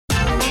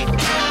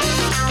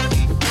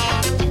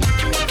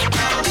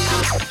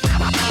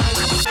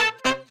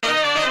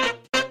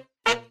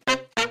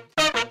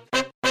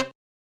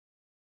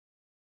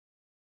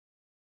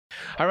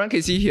Hi, Ran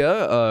Casey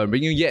here,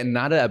 bringing you yet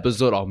another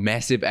episode of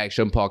Massive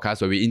Action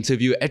Podcast where we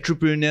interview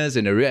entrepreneurs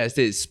in the real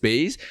estate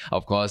space,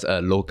 of course,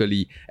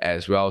 locally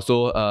as well.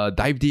 So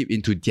dive deep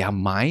into their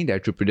mind, the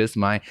entrepreneur's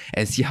mind,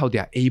 and see how they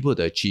are able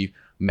to achieve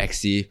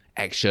maxi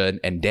action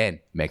and then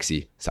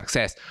maxi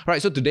success. All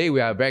right, so today we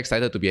are very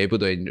excited to be able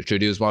to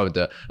introduce one of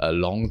the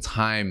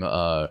long-time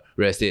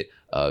real estate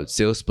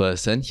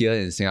salesperson here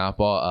in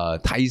Singapore,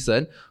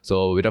 Tyson.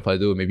 So without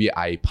further ado, maybe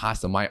I pass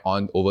the mic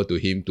on over to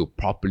him to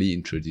properly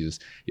introduce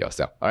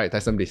yourself. All right,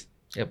 Tyson, please.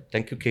 Yep.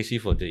 Thank you, Casey,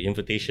 for the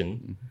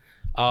invitation.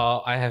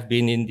 I have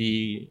been in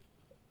the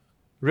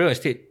real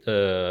estate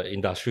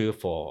industry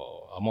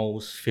for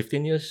almost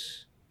 15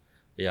 years.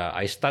 Yeah,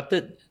 I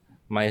started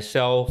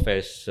myself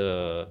as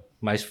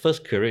my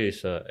first career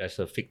is as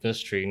a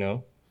fitness trainer,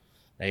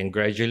 and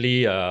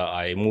gradually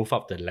I moved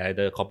up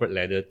the corporate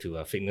ladder to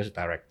a fitness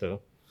director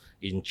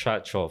in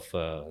charge of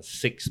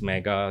 6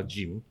 mega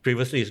gym.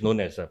 Previously it's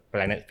known as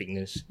Planet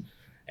Fitness,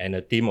 and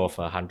a team of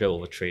 100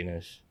 over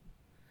trainers.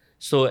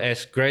 So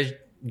as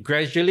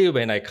gradually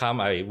when I come,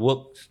 I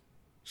worked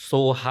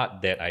so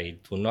hard that I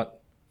do not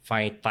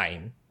find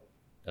time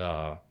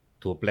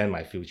to plan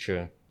my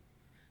future.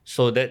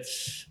 So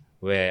that's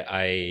where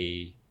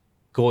I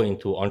go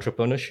into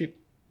entrepreneurship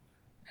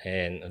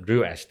and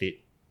real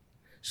estate.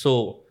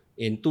 So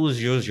in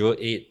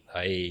 2008,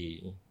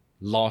 I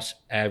lost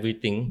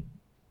everything,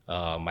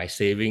 my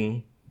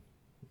saving,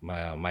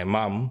 my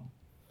mom,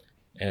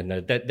 and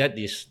that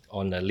is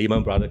on the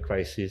Lehman Brothers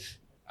crisis.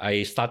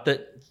 I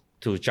started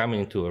to jump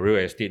into real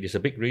estate. It's a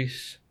big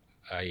risk.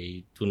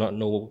 I do not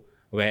know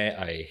where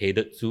I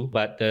headed to,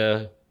 but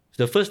the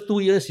first 2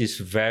 years is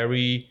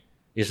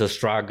a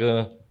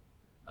struggle.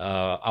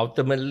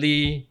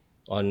 Ultimately,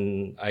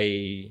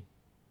 I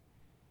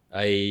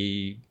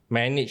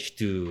managed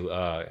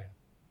to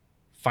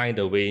find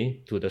a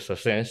way to the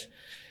success.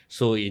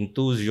 So in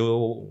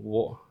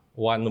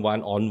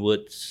 2011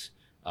 onwards,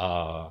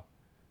 I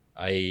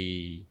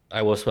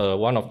was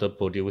one of the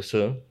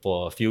producer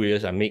for a few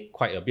years. I made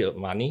quite a bit of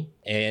money.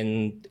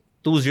 And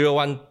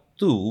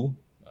 2012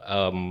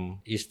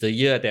 is the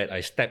year that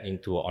I stepped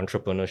into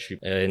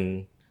entrepreneurship.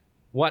 And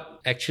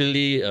what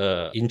actually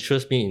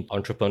interests me in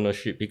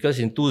entrepreneurship, because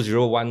in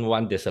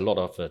 2011, there's a lot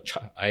of,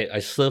 I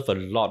serve a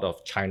lot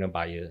of China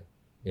buyers.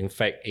 In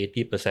fact,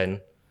 80%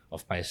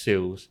 of my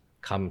sales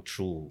come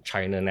through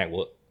China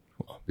network.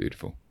 Oh,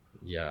 beautiful.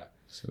 Yeah.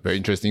 So very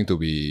interesting to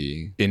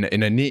be in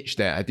a niche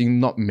that I think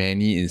not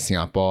many in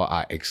Singapore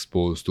are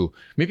exposed to.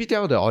 Maybe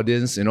tell the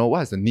audience,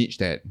 what's the niche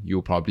that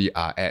you probably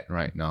are at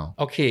right now?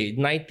 Okay,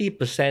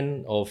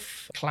 90%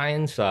 of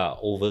clients are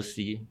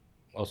overseas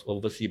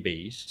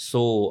based.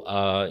 So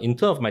in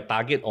terms of my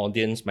target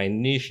audience, my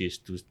niche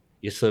is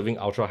serving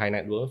ultra high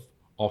net worth,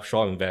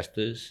 offshore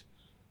investors,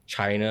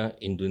 China,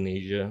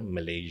 Indonesia,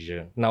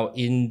 Malaysia. Now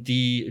in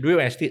the real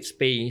estate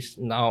space,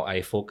 now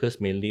I focus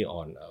mainly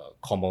on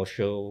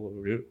commercial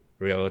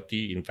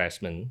realty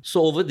investment.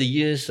 So over the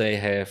years, I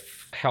have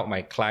helped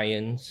my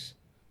clients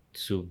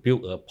to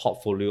build a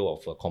portfolio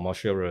of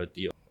commercial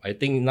realty. I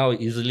think now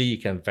easily you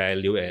can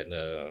value at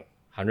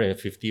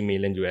 150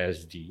 million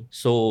USD.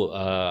 So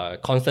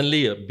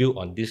constantly build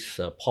on this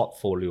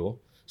portfolio.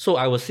 So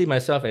I will see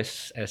myself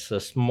as a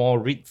small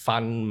REIT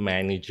fund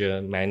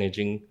manager,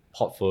 managing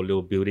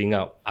portfolio, building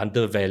up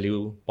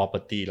undervalued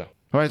property. All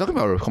right, talking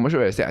about commercial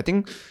real estate, I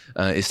think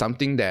it's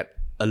something that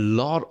a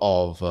lot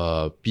of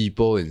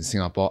people in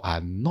Singapore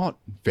are not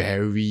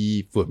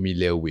very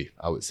familiar with,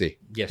 I would say.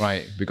 Yes.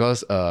 Right?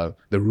 Because the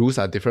rules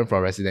are different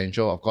from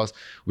residential. Of course,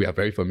 we are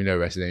very familiar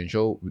with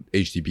residential,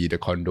 HDB, the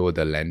condo,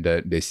 the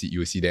landed,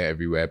 you see them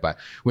everywhere. But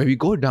when we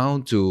go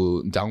down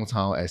to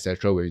downtown,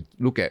 etc., when we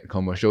look at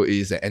commercial, it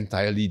is an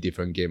entirely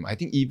different game. I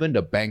think even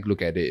the bank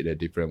look at it in a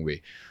different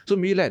way. So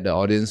maybe let the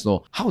audience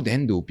know, how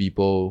then do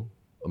people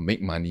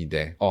make money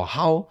there, or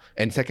how?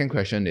 And second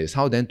question is,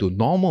 how then do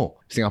normal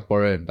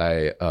Singaporean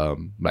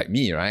like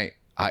me, right,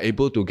 are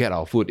able to get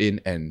our foot in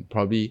and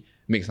probably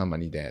make some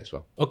money there as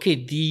well? Okay,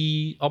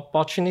 the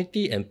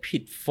opportunity and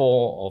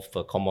pitfall of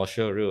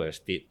commercial real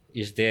estate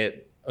is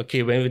that,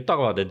 okay, when we talk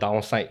about the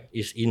downside,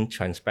 it's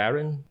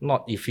intransparent,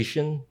 not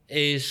efficient.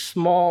 It's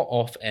more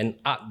of an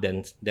art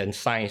than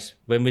science.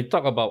 When we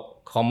talk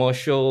about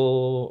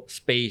commercial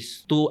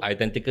space, two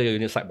identical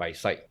units side by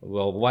side,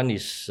 well, one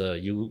is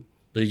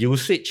the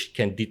usage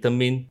can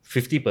determine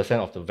 50%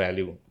 of the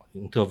value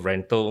in terms of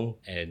rental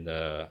and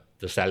the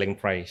selling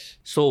price.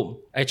 So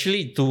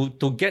actually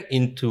to get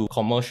into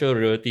commercial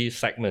realty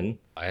segment,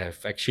 I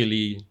have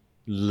actually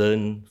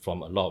learned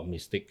from a lot of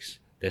mistakes.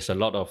 There's a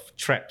lot of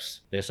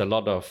traps. There's a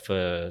lot of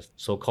I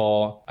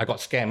got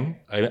scammed.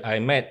 I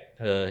met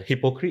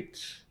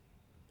hypocrites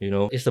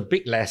It's a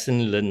big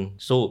lesson learned.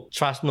 So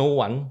trust no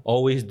one.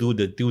 Always do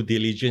the due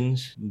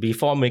diligence.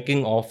 Before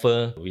making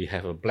offer, we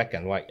have a black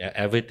and white.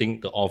 Everything,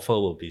 the offer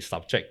will be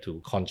subject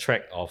to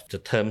contract of the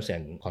terms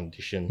and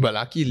conditions. But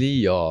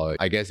luckily,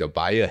 I guess your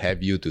buyer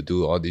have you to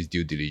do all this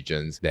due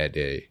diligence that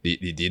they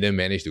didn't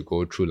manage to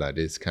go through like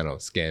this kind of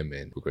scam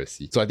and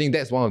bureaucracy. So I think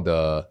that's one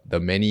of the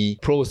many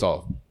pros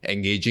of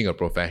engaging a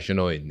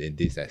professional in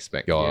this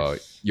aspect.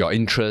 Your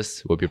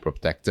interests will be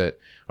protected,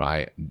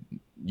 right?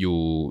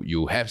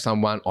 You have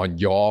someone on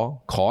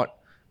your court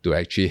to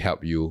actually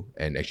help you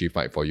and actually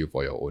fight for you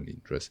for your own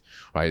interests,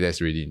 right?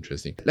 That's really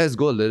interesting. Let's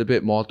go a little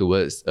bit more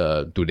towards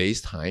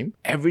today's time.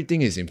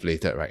 Everything is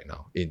inflated right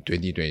now in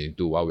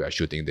 2022 while we are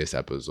shooting this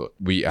episode.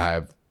 We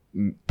have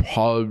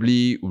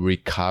probably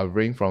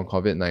recovering from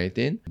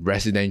COVID-19.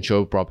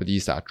 Residential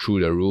properties are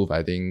through the roof.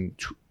 I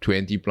think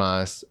 20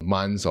 plus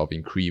months of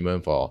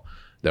increment for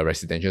the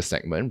residential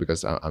segment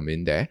because I'm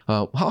in there.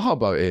 How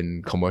about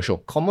in commercial?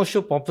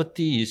 Commercial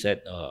property is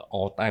at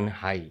all-time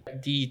high.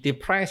 The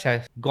price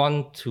has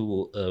gone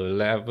to a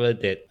level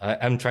that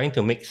I'm trying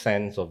to make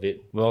sense of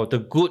it. Well, the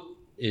good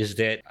is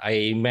that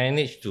I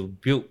managed to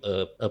build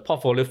a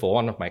portfolio for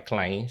one of my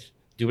clients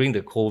during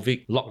the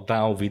COVID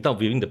lockdown without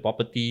viewing the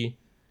property,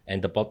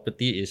 and the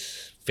property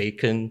is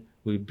vacant.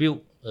 We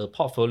built a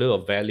portfolio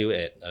of value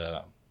at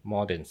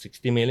more than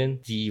 60 million.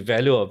 The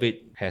value of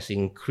it has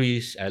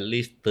increased at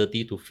least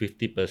 30 to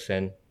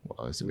 50%.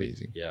 Wow, that's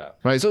amazing. Yeah.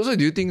 Right. So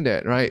do you think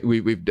that, right,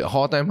 with the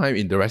all-time high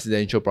in the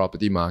residential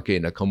property market,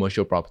 in the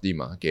commercial property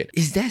market,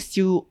 is there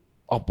still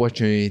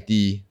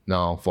opportunity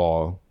now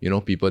for,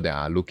 people that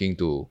are looking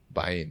to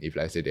buy in if,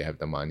 let's say, they have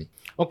the money?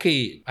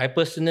 Okay, I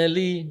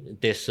personally,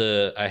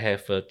 I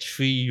have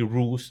 3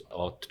 rules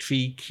or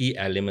 3 key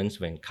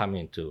elements when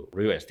coming into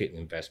real estate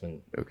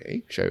investment.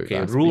 Okay, share with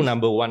us, rule please.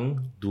 number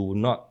 1, do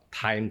not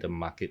time the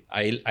market.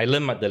 I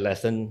learned the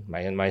lesson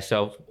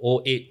myself.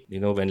 2008,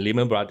 when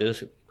Lehman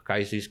Brothers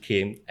crisis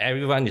came,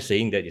 everyone is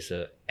saying that it's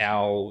a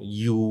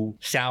LU,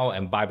 sell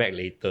and buy back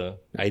later.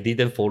 I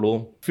didn't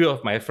follow. Few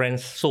of my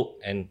friends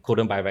sold and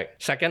couldn't buy back.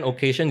 Second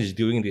occasion is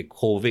during the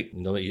COVID.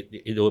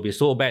 It will be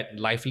so bad.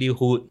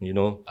 Livelihood,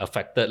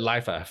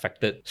 life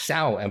affected.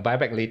 Sell and buy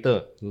back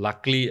later.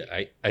 Luckily,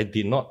 I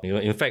did not.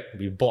 In fact,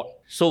 we bought.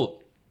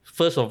 So,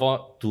 first of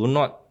all, do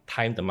not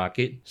time the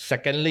market.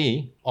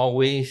 Secondly,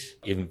 always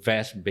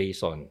invest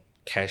based on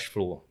cash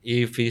flow.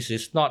 If it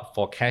is not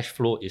for cash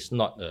flow, it's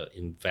not an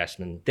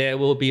investment. There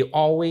will be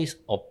always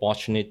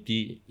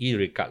opportunity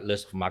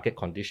irregardless of market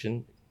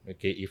condition.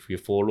 Okay, if we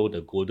follow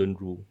the golden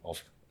rule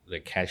of the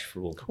cash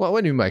flow.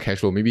 What do you mean by cash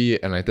flow?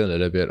 Maybe enlighten a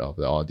little bit of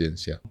the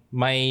audience here.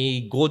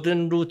 My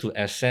golden rule to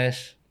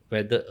assess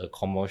whether a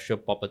commercial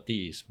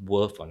property is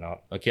worth or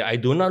not. Okay, I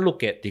do not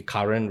look at the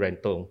current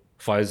rental.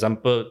 For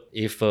example,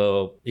 if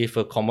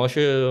a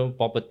commercial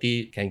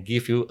property can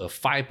give you a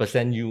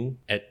 5% yield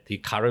at the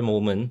current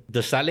moment,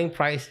 the selling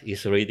price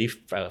is already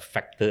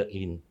factored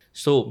in.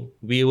 So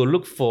we will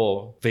look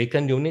for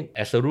vacant unit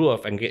as a rule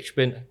of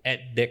engagement at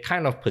that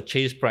kind of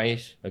purchase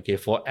price. Okay,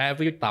 for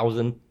every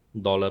 $1,000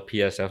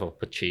 PSF of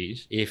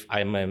purchase, if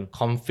I'm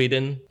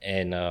confident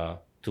and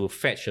to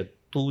fetch a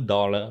 $2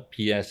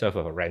 PSF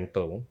of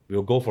rental,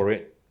 we'll go for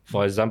it.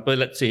 For example,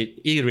 let's say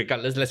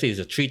it's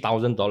a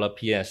 $3,000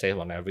 PSF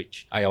on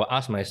average. I will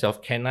ask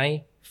myself, can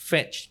I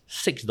fetch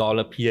 $6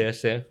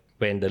 PSF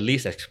when the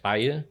lease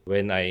expires,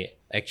 when I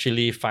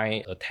actually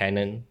find a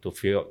tenant to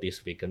fill up this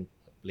vacant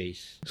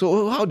place?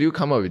 So how do you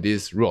come up with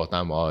this rule of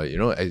thumb, or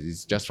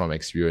it's just from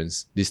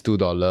experience, this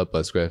 $2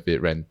 per square feet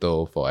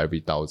rental for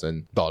every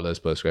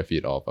 $1,000 per square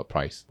feet of a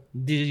price?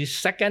 The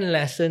second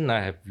lesson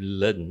I have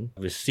learned,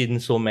 we've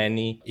seen so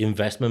many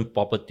investment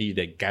property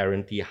that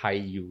guarantee high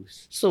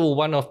yields. So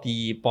one of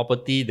the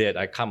property that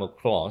I come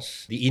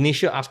across, the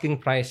initial asking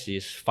price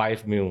is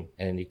 5 mil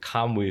and it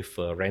come with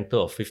a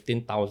rental of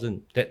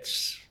 15,000.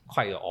 That's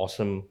quite an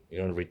awesome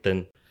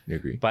return. I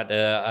agree. But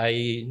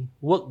I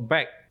work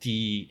back,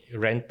 the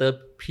rental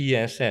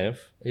PSF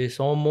is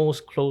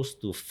almost close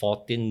to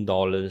 $14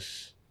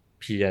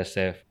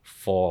 PSF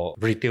for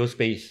retail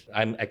space.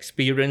 I'm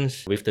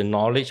experienced with the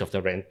knowledge of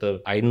the rental.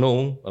 I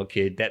know,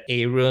 okay, that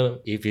area,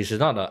 if it's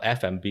not an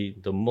F&B,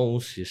 the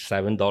most is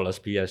 $7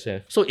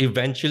 PSF. So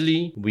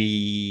eventually,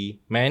 we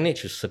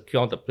managed to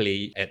secure the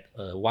play at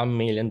a $1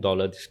 million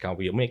discount.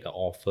 We'll make an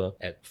offer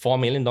at $4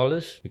 million.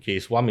 Okay,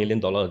 it's $1 million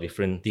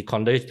different. The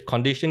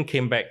condition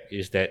came back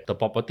is that the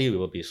property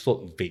will be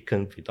sold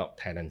vacant without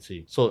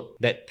tenancy. So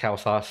that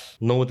tells us,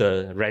 know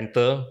the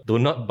renter. Do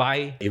not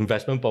buy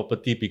investment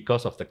property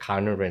because of the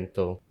current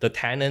rental. The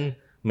tenant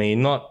may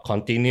not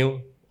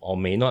continue or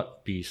may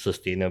not be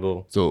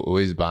sustainable. So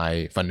always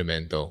buy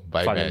fundamental,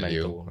 buy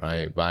value,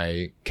 right?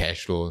 Buy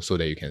cash flow so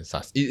that you can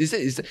sustain.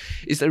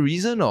 Is the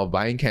reason of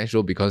buying cash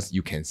flow because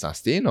you can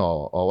sustain,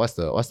 or what's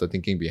the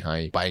thinking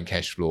behind buying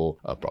cash flow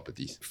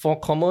properties? For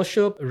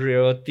commercial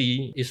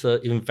realty, it's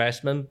an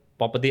investment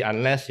property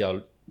unless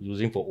you're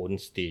using for own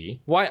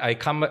stay. Why I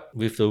come up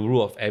with the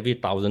rule of every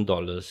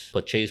 $1,000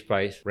 purchase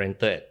price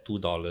rented at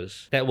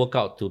 $2, that work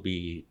out to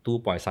be 2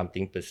 point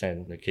something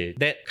percent. Okay,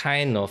 that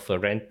kind of a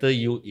rental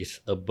yield is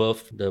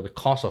above the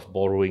cost of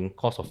borrowing,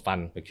 cost of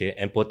fund. Okay,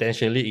 and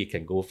potentially it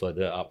can go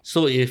further up.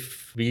 So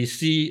if we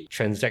see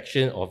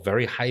transaction of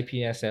very high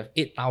PSF,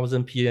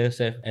 8,000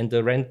 PSF, and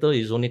the rental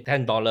is only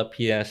 $10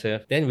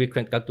 PSF, then we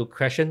can got to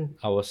question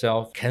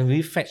ourselves: can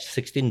we fetch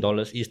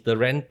 $16? Is the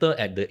rental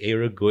at the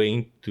area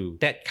going to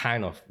that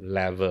kind of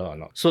level or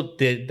not? So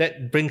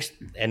that brings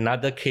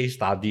another case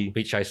study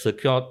which I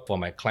secured for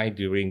my client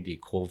during the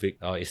COVID.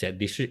 It's at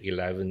District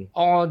 11.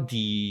 All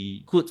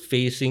the good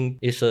facing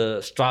is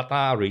a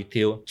strata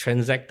retail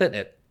transacted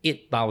at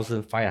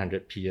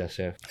 8,500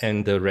 PSF,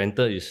 and the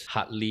rental is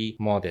hardly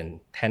more than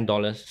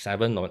 $10,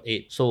 7 or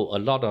 8. So a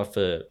lot of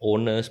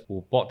owners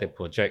who bought the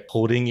project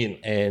holding in,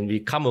 and we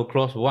come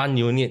across one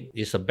unit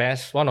is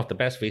one of the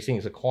best facing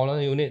is a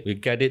corner unit. We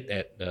get it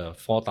at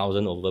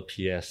 4,000 over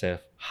PSF,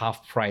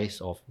 half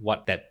price of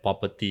what that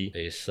property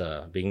is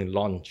being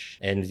launched.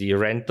 And the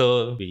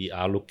rental, we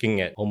are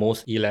looking at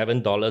almost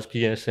 $11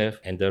 PSF,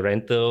 and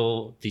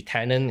the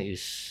tenant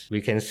is,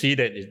 we can see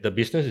that the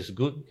business is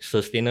good,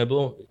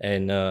 sustainable,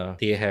 and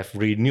they have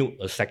renewed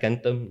a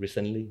second term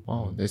recently.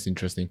 Wow, that's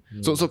interesting.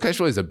 So cash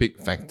flow is a big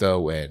factor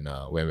when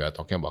we are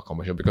talking about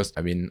commercial, because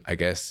I mean, I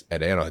guess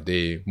at the end of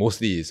the day,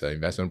 mostly it's an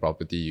investment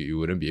property. You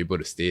wouldn't be able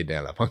to stay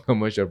there like, for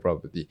commercial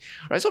property,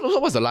 right? So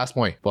what's the last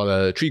point for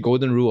the 3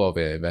 golden rule of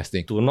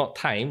investing? Do not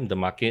time the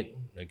market.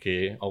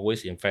 Okay,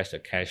 always invest the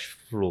cash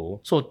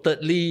flow. So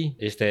thirdly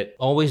is that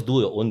always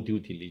do your own due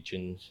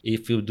diligence.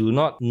 If you do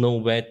not know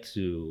where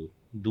to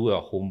do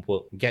your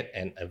homework, get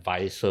an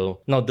advisor.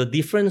 Now the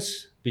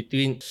difference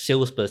between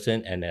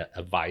salesperson and an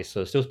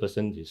advisor: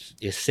 salesperson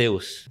is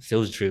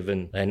sales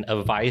driven, and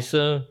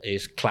advisor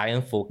is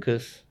client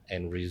focused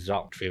and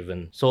result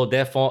driven. So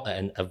therefore,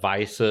 an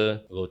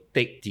advisor will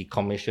take the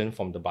commission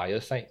from the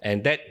buyer side,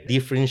 and that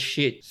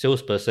differentiates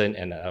salesperson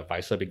and an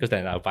advisor, because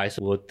an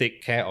advisor will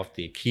take care of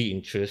the key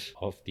interests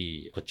of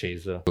the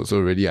purchaser.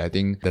 So really, I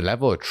think the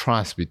level of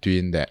trust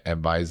between the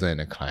advisor and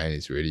the client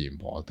is really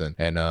important.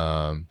 And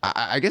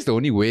I guess the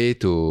only way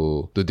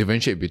to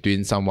differentiate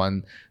between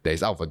someone that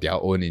is out for their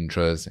own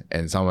interest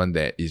and someone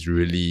that is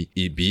really,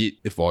 be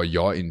it for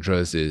your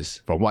interest,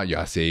 is from what you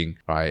are saying,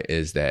 right,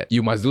 is that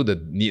you must do the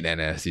need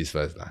analysis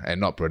first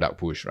and not product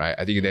push, right?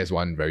 I think that's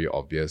one very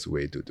obvious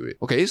way to do it.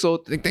 Okay, so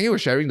thank you for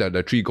sharing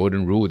the 3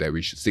 golden rule that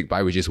we should stick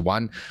by, which is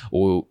 1,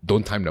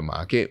 don't time the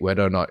market,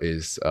 whether or not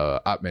it's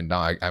up and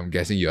down. I'm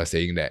guessing you are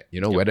saying that,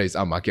 whether it's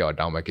up market or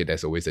down market,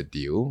 there's always a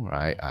deal,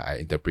 right? I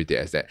interpret it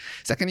as that.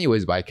 Secondly,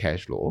 always buy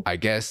cash flow. I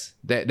guess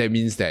that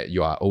means that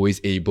you are always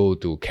able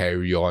to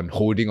carry on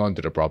holding on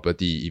to the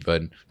property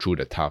even through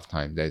the tough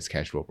times. That is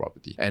cash flow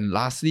property. And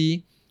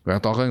lastly, we're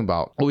talking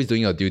about always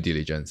doing your due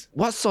diligence.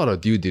 What sort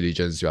of due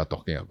diligence you are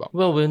talking about?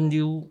 Well,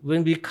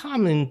 when we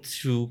come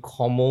into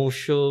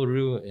commercial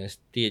real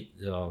estate,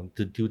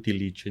 the due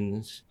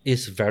diligence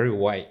is very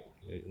wide.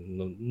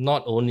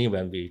 Not only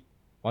when we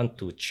want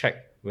to check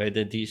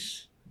whether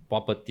this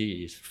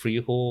property is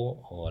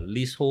freehold or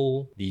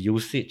leasehold, the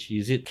usage,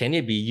 can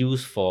it be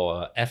used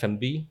for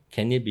F&B?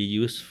 Can it be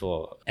used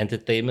for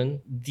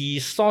entertainment? The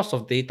source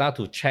of data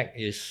to check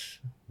is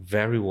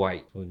very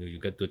wide. You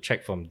get to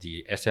check from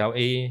the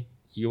SLA,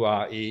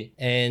 URA,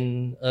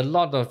 and a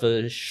lot of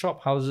the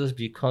shop houses,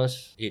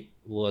 because it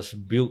was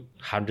built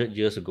 100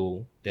 years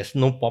ago, there's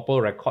no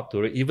proper record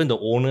to it. Even the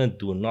owner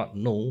do not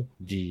know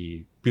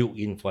the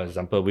built-in, for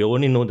example. We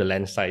only know the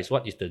land size.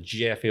 What is the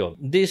GFA?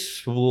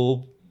 This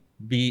will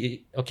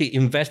be, okay,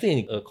 investing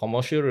in a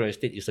commercial real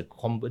estate is a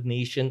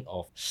combination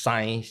of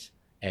science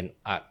and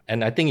art.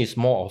 And I think it's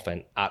more of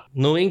an art.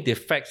 Knowing the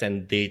facts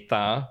and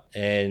data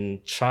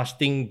and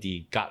trusting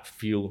the gut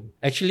feel.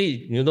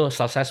 Actually,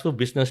 successful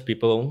business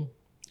people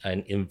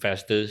and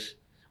investors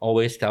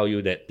always tell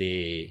you that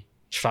they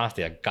trust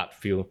their gut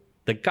feel.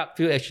 The gut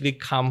feel actually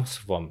comes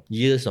from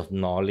years of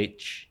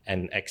knowledge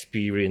and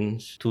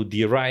experience to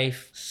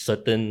derive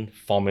certain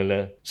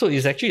formula. So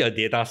it's actually a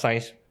data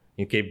science,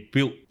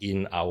 built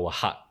in our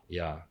heart.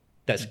 Yeah,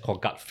 that's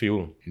called gut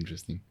feel.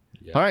 Interesting.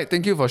 Yeah. All right,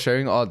 thank you for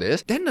sharing all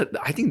this. Then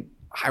I think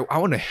I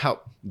want to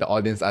help the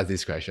audience ask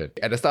this question.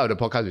 At the start of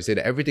the podcast, we said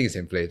that everything is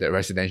inflated: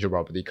 residential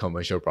property,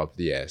 commercial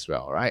property as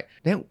well, right?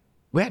 Then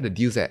where are the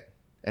deals at?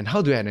 And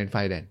how do you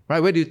identify them? Right?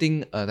 Where do you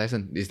think,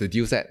 Tyson, is the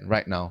deals at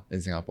right now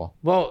in Singapore?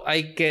 Well,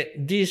 I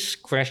get this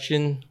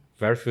question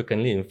very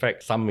frequently. In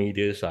fact, some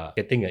medias are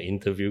getting an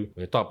interview.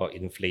 We talk about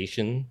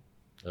inflation,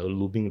 a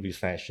looming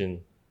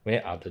recession.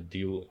 Where are the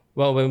deals?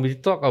 Well, when we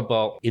talk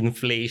about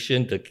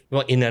inflation,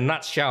 in a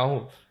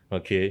nutshell,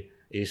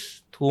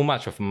 is too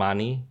much of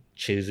money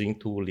chasing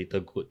too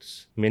little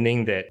goods,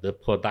 meaning that the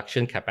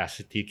production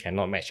capacity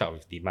cannot match up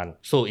with demand.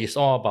 So it's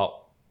all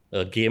about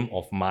a game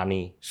of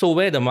money. So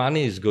where the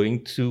money is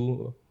going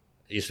to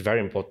is very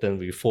important.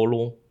 We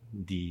follow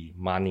the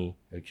money,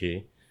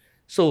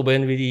 So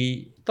when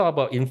we talk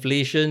about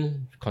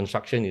inflation,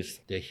 construction is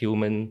the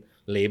human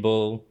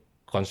labor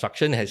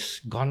construction has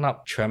gone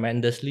up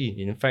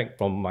tremendously. In fact,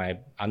 from my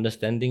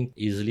understanding,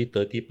 easily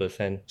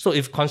 30%. So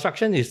if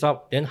construction is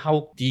up, then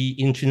how the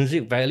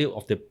intrinsic value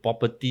of the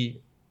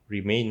property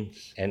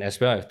remains, and as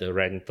well as the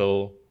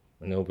rental,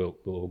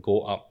 will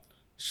go up.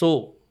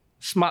 So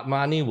smart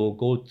money will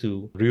go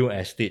to real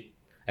estate,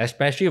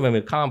 especially when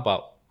we come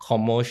about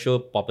commercial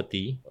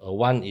property.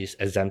 One is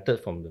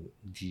exempted from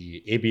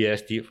the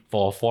ABSD.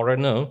 For a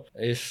foreigner,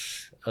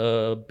 is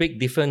a big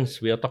difference.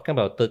 We are talking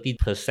about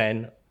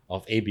 30%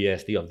 of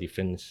ABSD of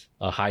difference,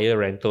 a higher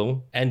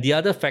rental. And the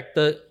other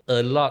factor,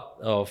 a lot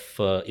of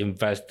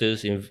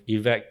investors,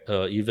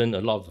 even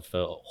a lot of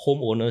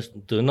homeowners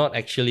do not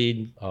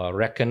actually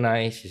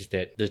recognize is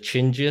that the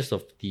changes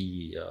of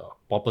the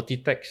property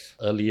tax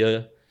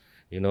earlier,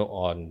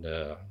 on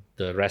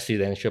the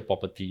residential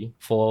property.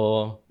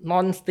 For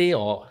non-stay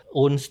or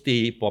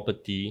own-stay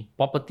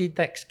property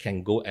tax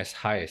can go as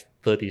high as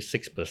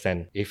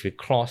 36% if it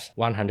cross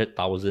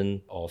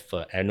 100,000 of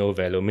annual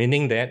value,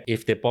 meaning that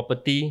if the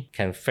property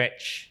can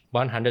fetch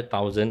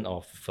 100,000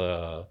 of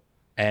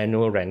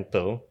annual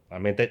rental, I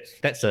mean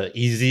that's an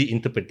easy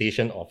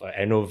interpretation of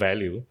annual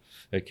value.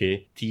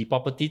 Okay, the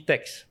property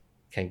tax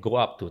can go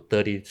up to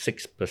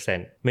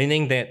 36%,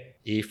 meaning that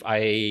if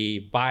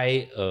I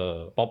buy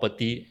a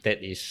property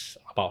that is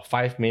about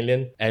 5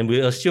 million, and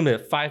we assume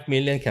that 5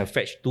 million can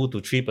fetch 2 to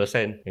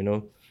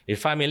 3%, if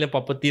 5 million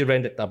property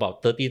rent at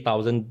about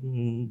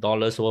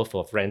 $30,000 worth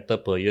of rental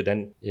per year,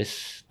 then it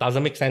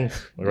doesn't make sense,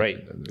 right?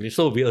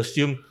 So we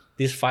assume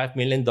this $5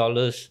 million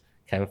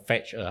can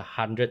fetch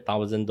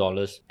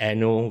 $100,000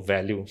 annual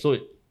value. So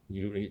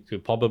you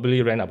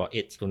probably rent about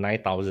 8 to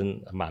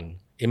 9,000 a month.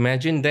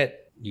 Imagine that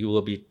you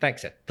will be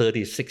taxed at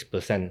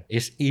 36%.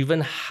 It's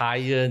even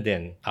higher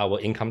than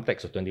our income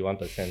tax of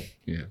 21%.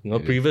 Yeah,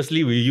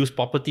 previously we used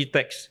property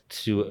tax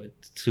to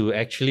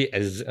actually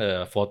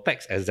for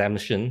tax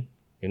exemption,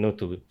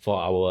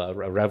 for our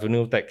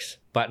revenue tax.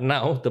 But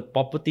now the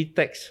property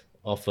tax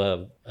of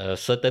a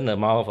certain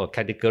amount of a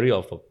category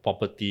of a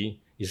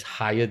property is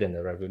higher than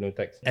the revenue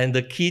tax. And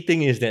the key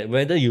thing is that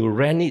whether you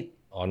rent it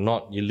or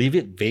not, you leave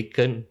it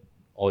vacant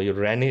or you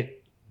rent it,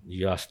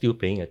 you are still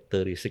paying at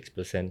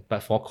 36%.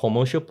 But for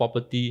commercial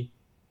property,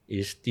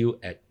 it's still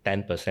at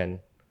 10%.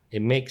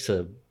 It makes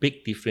a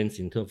big difference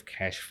in terms of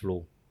cash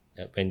flow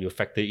when you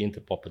factor in the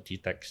property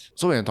tax.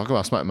 So when you're talking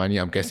about smart money,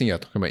 I'm guessing you're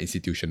talking about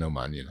institutional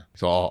money.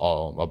 So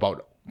or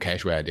about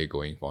cash, where are they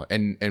going for?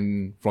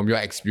 And from your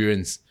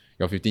experience,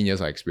 your 15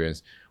 years of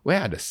experience, where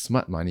are the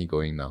smart money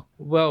going now?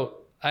 Well,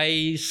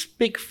 I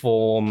speak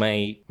for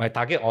my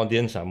target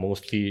audience are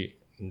mostly,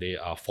 they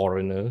are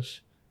foreigners,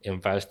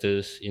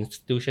 investors,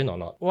 institution or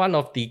not. One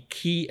of the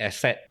key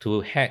assets to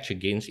hedge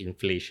against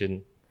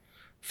inflation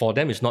for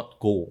them is not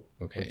gold.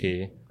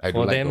 Okay.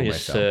 For them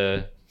is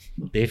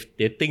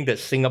they think that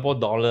Singapore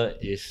dollar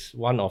is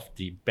one of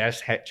the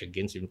best hedge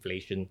against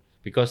inflation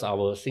because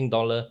our Sing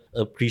dollar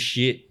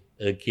appreciate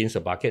against a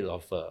bucket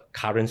of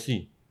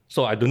currency.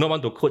 So I do not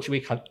want to quote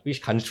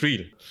which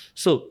country.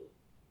 So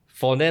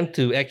for them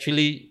to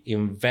actually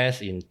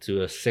invest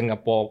into a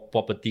Singapore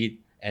property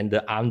and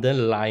the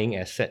underlying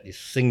asset is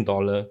Sing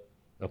dollar,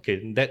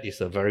 okay, that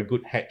is a very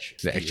good hedge.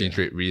 The exchange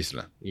rate risk.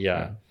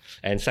 Yeah.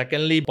 And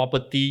secondly,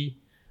 property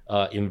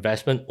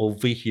investment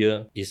over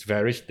here is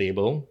very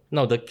stable.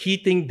 Now, the key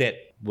thing that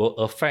will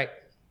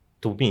affect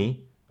to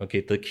me,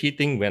 okay, the key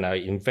thing when I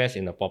invest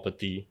in a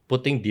property,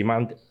 putting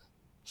demand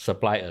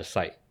supply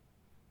aside,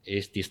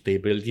 is the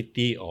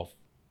stability of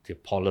the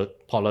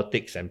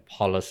politics and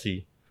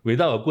policy.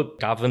 Without a good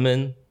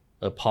government,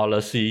 a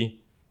policy,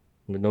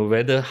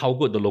 whether how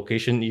good the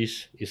location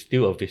is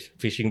still a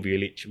fishing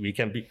village. We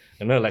can be,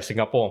 like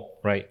Singapore,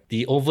 right?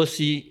 The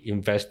overseas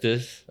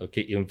investors,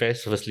 okay,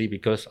 invest firstly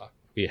because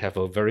we have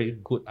a very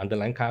good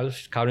underlying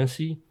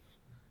currency,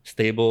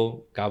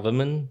 stable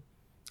government,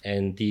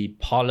 and the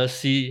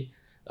policy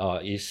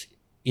is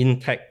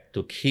intact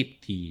to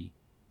keep the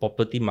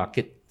property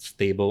market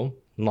stable,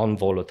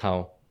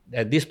 non-volatile.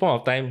 At this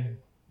point of time,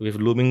 with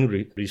looming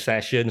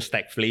recession,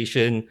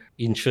 stagflation,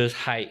 interest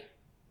hike,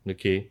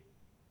 okay,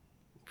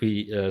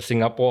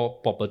 Singapore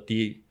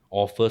property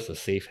offers a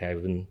safe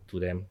haven to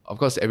them. Of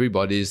course,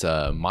 everybody's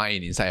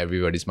mind, inside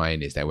everybody's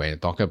mind is that when you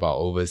talk about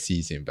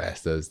overseas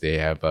investors, they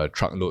have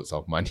truckloads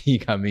of money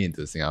coming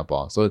into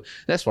Singapore. So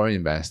that's foreign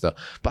investor.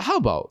 But how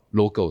about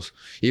locals?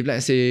 If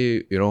let's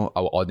say, our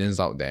audience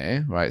out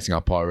there, right,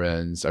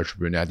 Singaporeans,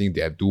 entrepreneurs, I think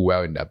they do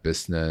well in their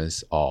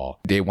business or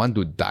they want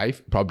to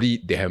dive,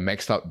 probably they have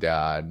maxed out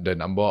the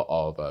number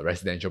of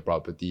residential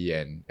property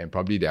and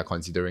probably they are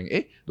considering,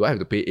 do I have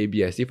to pay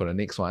ABSD for the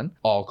next one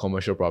or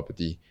commercial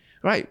property?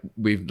 Right,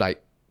 with like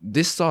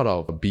this sort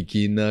of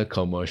beginner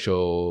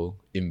commercial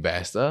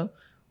investor,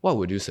 what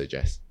would you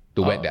suggest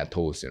to wet their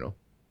toes, to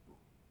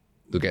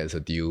get a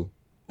deal,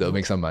 to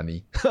make some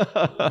money?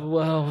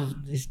 Well,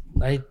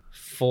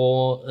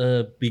 for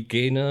a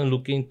beginner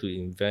looking to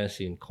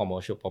invest in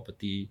commercial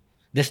property,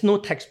 there's no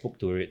textbook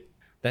to it.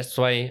 That's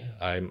why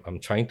I'm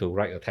trying to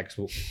write a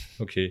textbook.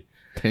 Okay.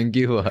 Thank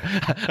you.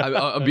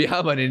 On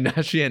behalf of the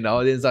industry and the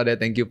audience out there,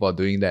 thank you for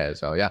doing that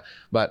as well. Yeah,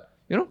 but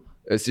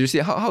seriously,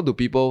 how do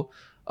people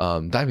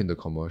dive into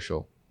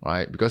commercial,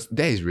 right? Because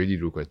that is really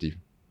lucrative.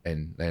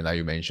 And like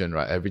you mentioned,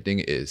 right, everything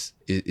is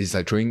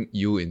like throwing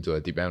you into a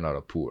deep end of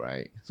the pool,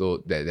 right?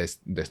 So there's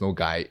no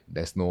guide,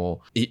 there's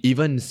no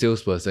even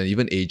salesperson,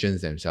 even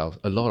agents themselves.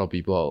 A lot of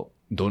people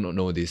don't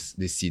know this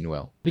scene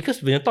well.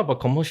 Because when you talk about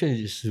commercial,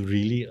 it's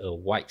really a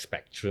wide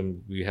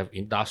spectrum. You have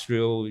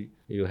industrial,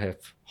 you have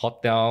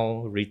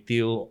hotel,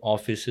 retail,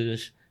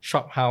 offices,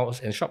 shop house,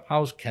 and shop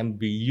house can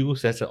be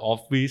used as an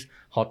office,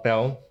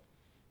 hotel,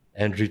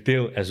 and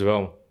retail as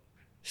well.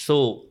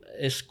 So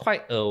it's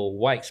quite a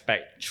wide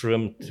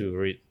spectrum to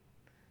read.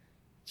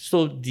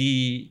 So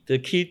the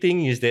key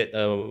thing is that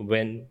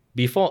when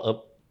before a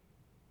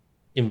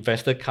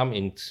investor come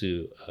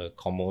into a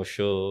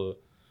commercial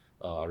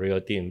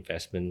realty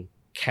investment,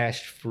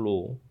 cash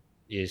flow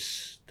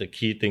is the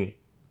key thing.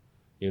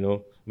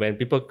 When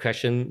people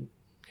question,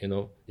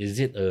 is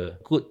it a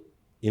good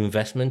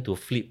investment to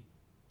flip?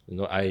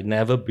 I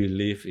never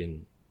believe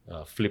in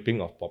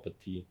flipping of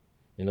property.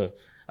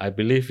 I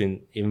believe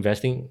in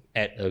investing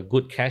at a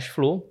good cash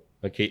flow.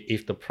 Okay,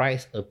 if the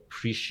price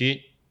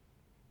appreciate,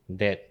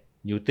 that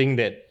you think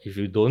that if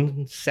you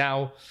don't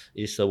sell,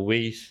 it's a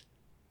waste.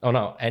 Oh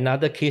no,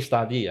 another case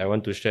study I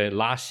want to share.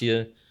 Last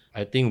year,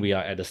 I think we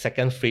are at the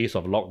second phase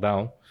of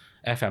lockdown.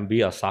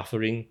 F&B are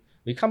suffering.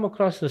 We come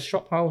across a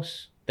shop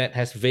house that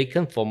has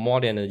vacant for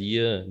more than a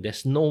year.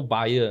 There's no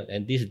buyer,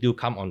 and this deal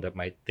come on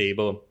my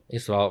table.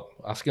 It's about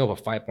asking over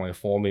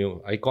 5.4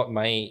 mil. I got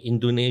my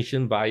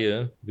Indonesian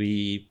buyer.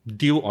 We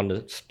deal on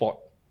the spot,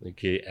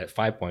 okay, at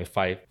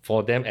 5.5.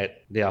 For them,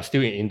 they are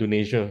still in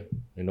Indonesia,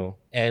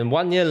 And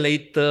 1 year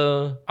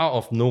later, out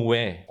of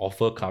nowhere,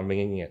 offer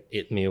coming in at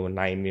 8 mil,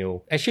 9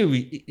 mil.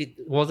 Actually, it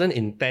wasn't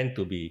intent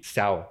to be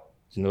sell.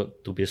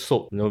 To be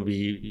sold.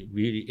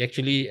 We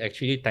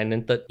actually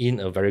tenanted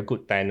in a very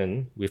good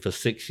tenant with a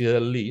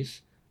 6-year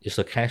lease. It's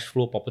a cash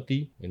flow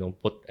property,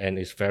 and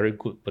it's very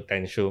good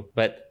potential.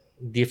 But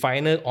the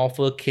final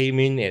offer came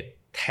in at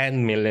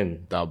 10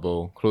 million.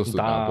 Close to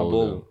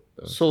double.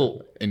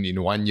 So in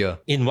 1 year.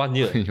 In 1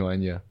 year. In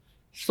 1 year.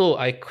 So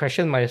I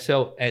questioned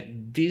myself,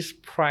 at this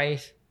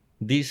price,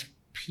 this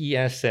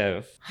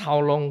PSF, how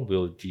long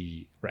will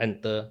the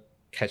renter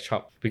catch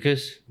up?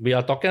 Because we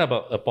are talking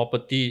about a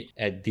property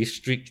at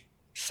District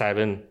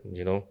 7,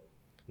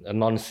 a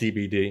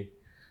non-CBD.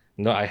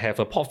 I have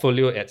a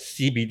portfolio at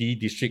CBD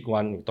District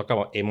 1, we talk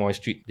about Amoy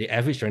Street. The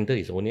average rental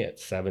is only at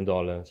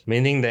 $7,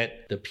 meaning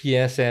that the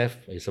PSF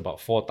is about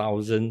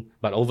 4,000,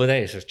 but over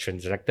there it's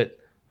transacted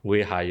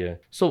way higher.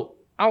 So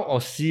out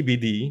of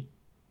CBD,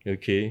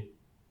 okay,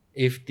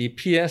 if the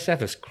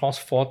PSF has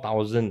crossed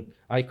 4,000,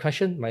 I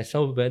question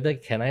myself whether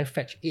can I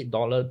fetch $8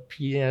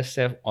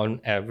 PSF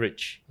on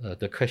average.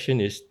 The question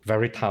is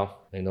very tough.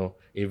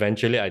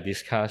 Eventually I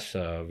discussed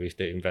with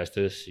the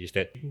investors is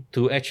that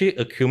to actually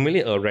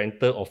accumulate a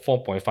rental of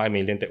 4.5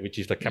 million, which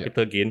is the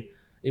capital gain,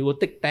 it will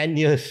take 10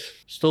 years.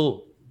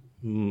 So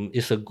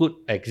it's a good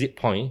exit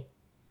point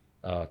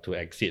to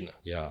exit.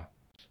 Yeah.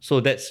 So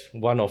that's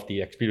one of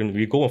the experience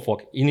we go for.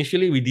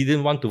 Initially, we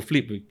didn't want to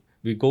flip.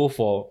 We go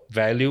for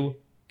value,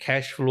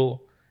 cash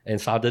flow, and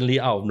suddenly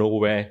out of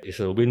nowhere, it's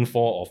a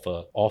windfall of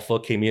an offer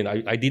came in.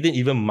 I didn't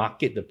even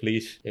market the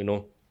place,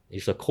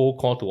 It's a cold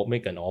call to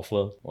make an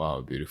offer.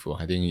 Wow, beautiful.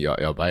 I think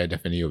your buyer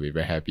definitely will be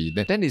very happy.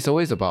 Then it's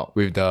always about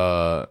with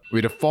the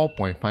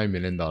 $4.5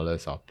 million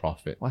of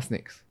profit. What's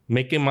next?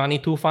 Making money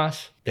too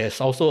fast.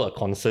 There's also a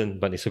concern,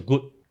 but it's a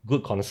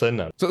good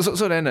concern.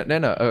 So then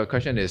a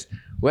question is,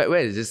 where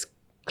is this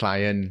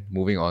client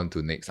moving on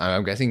to next?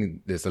 I'm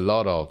guessing there's a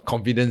lot of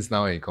confidence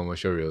now in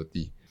commercial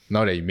realty.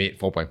 Now that you made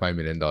 $4.5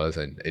 million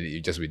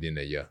and just within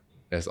a year.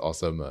 That's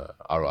awesome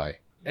ROI.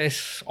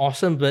 It's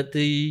awesome, but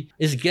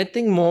it's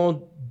getting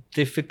more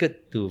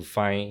difficult to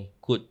find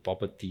good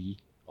property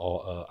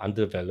or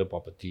undervalued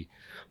property.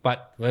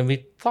 But when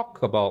we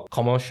talk about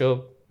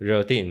commercial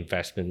realty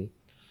investment,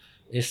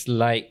 it's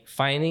like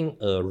finding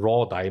a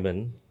raw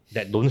diamond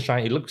that don't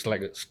shine. It looks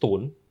like a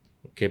stone,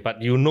 okay, but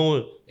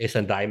it's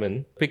a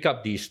diamond. Pick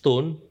up the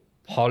stone,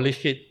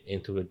 polish it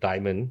into a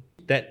diamond.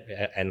 That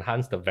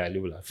enhance the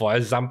value. For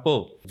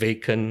example,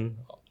 vacant,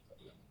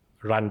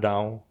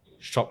 rundown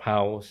shop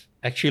house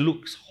actually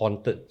looks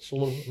haunted.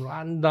 So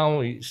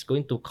rundown, it's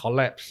going to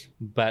collapse.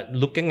 But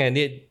looking at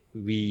it,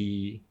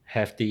 we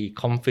have the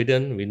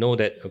confidence. We know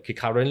that, okay,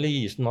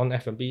 currently it's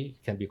non-F&B,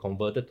 can be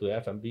converted to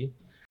F&B.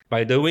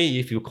 By the way,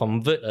 if you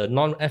convert a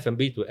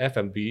non-F&B to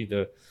F&B,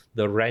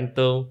 the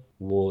rental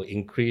will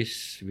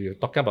increase. We're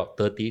talking about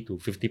 30 to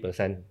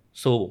 50%.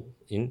 So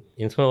in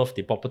terms of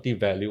the property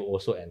value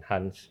also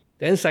enhance.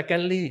 Then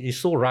secondly, it's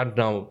so run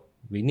down.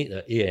 We need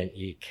an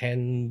A&E.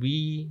 Can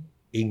we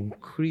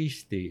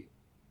increase the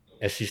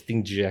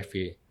existing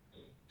GFA?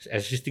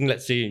 Existing,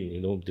 let's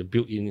say, the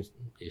built-in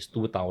is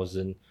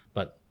 2,000,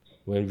 but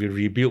when we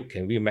rebuild,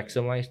 can we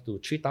maximize to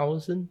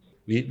 3,000?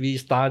 We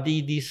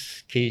study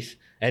this case,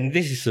 and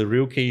this is a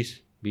real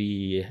case.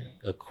 We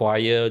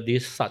acquire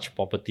such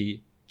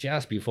property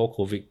just before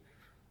COVID.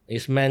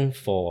 It's meant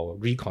for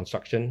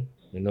reconstruction.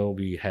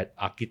 We had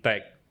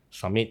architect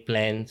submit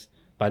plans,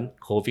 but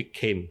COVID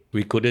came.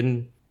 We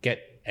couldn't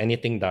get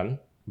anything done.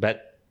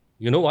 But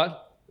you know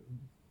what?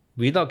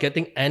 Without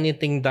getting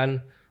anything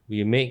done,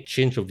 we make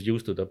change of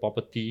use to the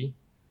property.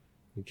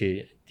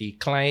 Okay, the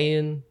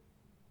client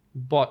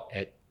bought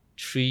at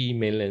 3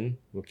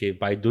 million. Okay,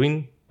 by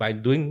doing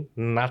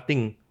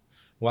nothing,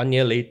 1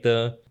 year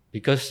later,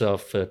 because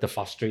of the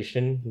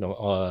frustration,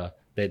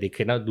 that they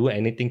cannot do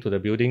anything to the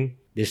building,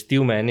 they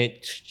still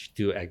managed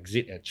to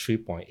exit at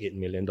 $3.8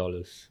 million.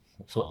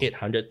 So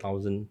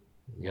 800,000.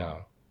 Yeah.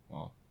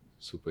 Wow,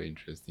 super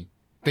interesting.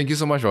 Thank you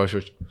so much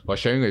for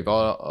sharing with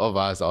all of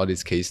us all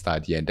this case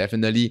study. And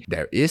definitely,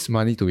 there is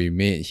money to be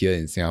made here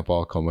in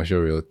Singapore commercial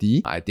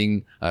realty. I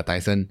think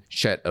Tyson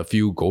shared a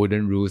few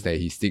golden rules that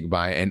he stick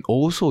by and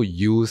also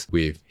use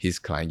with his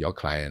client, your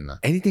client.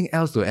 Anything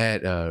else to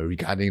add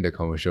regarding the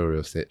commercial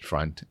real estate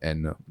front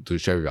and to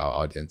share with our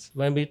audience?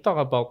 When we talk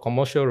about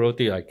commercial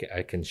realty,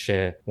 I can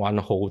share one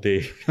whole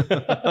day.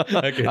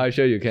 Okay. I'm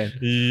sure you can.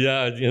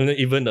 Yeah,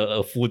 even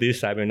a full day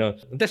seminar.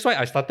 That's why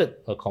I started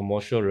a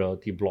commercial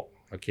realty blog.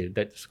 Okay,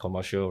 that's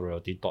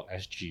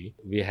commercialrealty.sg.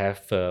 We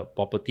have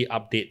property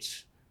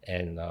updates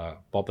and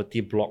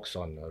property blogs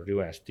on real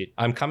estate.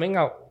 I'm coming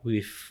out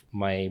with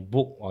my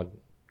book on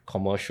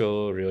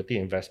commercial realty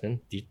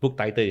investment. The book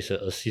title is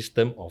A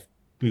System of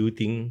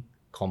Building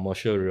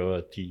Commercial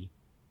Realty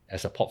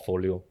as a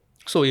Portfolio.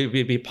 So it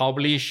will be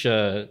published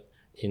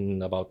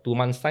in about 2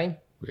 months' time.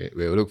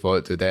 We'll look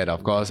forward to that.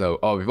 Of course,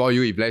 before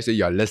you, if let's say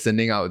you're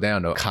listening out there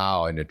on the car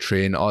or in the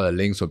train, all the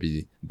links will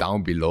be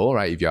down below,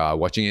 right? If you are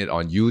watching it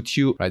on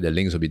YouTube, right, the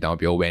links will be down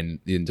below. When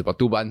in about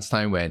 2 months'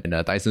 time, when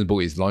Tyson's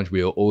book is launched,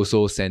 we'll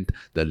also send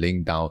the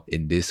link down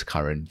in this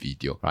current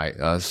video, right?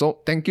 So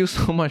thank you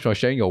so much for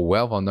sharing your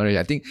wealth of knowledge.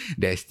 I think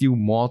there's still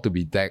more to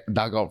be dug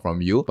out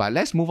from you. But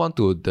let's move on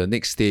to the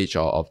next stage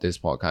of this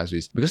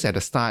podcast, because at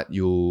the start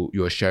you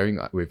were sharing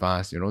with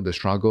us, the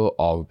struggle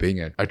of being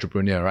an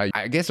entrepreneur, right?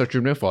 I guess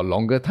entrepreneur for a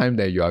longer time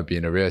that you have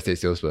been a real estate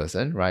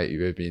salesperson, right?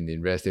 You've been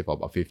in real estate for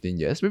about 15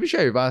 years. Maybe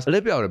share with us a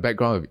little bit of the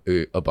background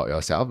about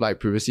yourself. Like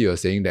previously you were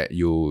saying that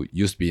you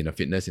used to be in the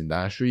fitness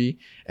industry,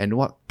 and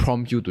what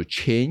prompted you to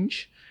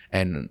change,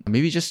 and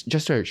maybe just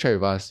share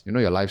with us,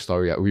 your life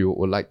story. I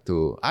would like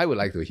to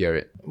hear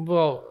it.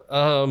 Well,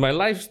 my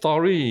life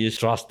story is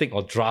drastic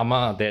or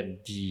drama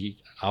that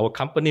our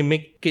company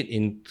make it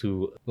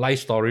into life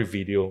story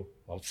video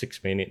of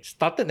 6 minutes.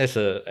 Started as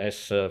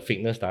a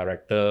fitness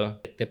director.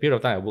 At that period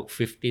of time, I worked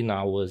 15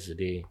 hours a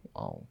day.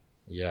 Wow.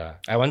 Yeah.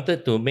 I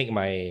wanted to make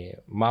my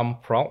mom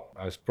proud.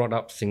 I was brought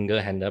up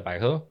single-handed by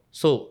her.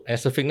 So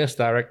as a fitness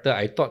director,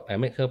 I thought I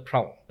made her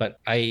proud. But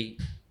I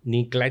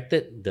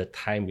neglected the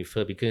time with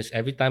her because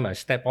every time I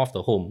step off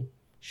the home,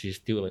 she's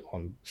still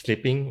on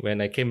sleeping. When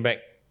I came back,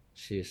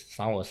 she's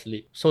sound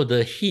asleep. So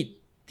the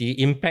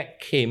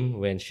impact came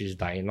when she's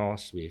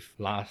diagnosed with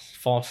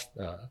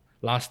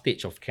last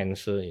stage of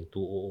cancer in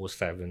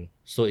 2007.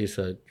 So it's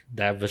a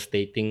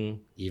devastating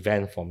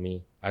event for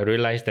me. I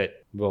realized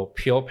that,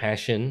 pure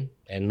passion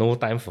and no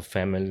time for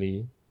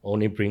family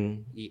only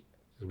bring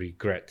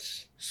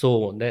regrets.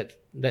 So that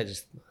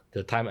is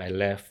the time I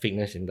left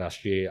fitness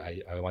industry.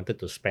 I wanted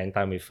to spend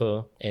time with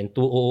her. And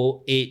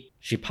 2008,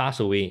 she passed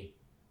away.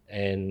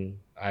 And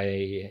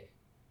I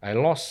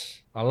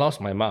lost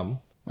my mom.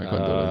 My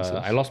condolences.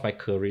 I lost my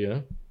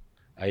career.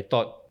 I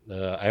thought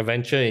I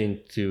ventured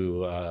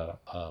into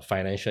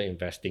financial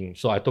investing.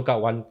 So I took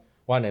out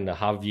one and a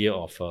half year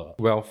of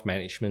wealth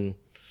management,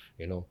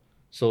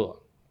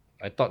 So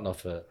I thought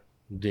of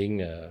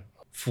being a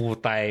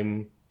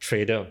full-time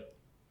trader.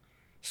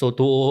 So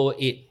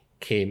 2008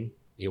 came,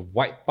 it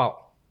wiped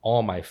out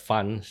all my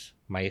funds,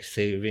 my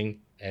saving,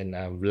 and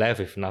I'm left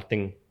with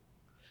nothing.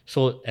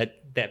 So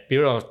at that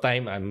period of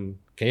time,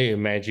 can you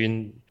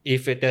imagine,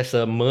 if there's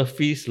a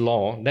Murphy's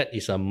Law, that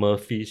is a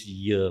Murphy's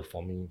year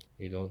for me.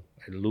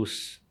 I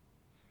lose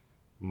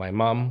my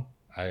mom,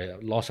 I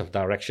lost of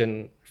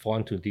direction, fall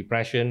into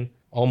depression,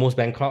 almost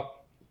bankrupt.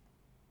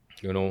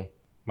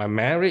 My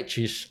marriage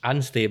is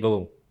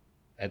unstable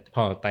at the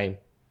point of time.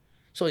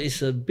 So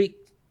it's a big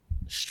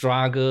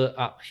struggle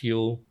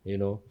uphill,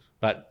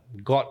 But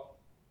God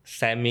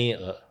sent me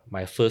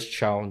my first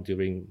child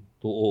during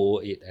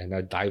 2008, and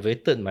I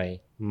diverted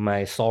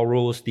my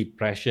sorrows,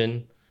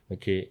 depression,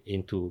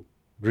 into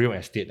real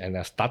estate, and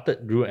I started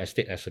real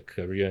estate as a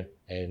career.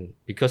 And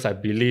because I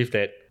believe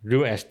that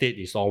real estate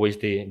is always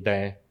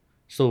there,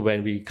 so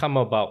when we come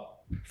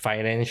about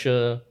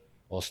financial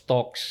or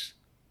stocks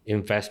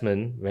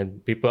investment, when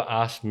people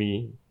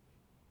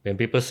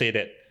say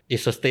that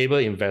it's a stable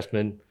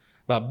investment,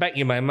 but back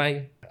in my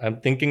mind,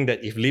 I'm thinking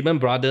that if Lehman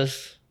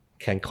Brothers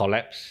can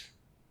collapse,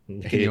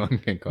 anyone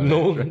can collapse.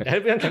 No, right?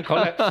 everyone can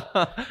collapse.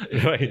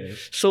 Right.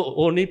 Yes. So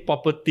only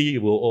property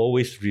will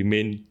always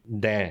remain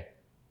there.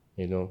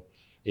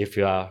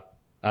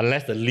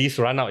 Unless the lease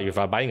run out, if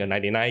I'm buying a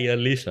 99-year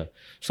lease.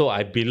 So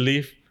I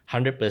believe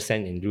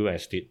 100% in real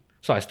estate.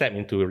 So I stepped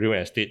into real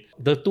estate.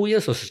 The 2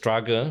 years of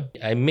struggle,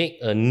 I made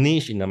a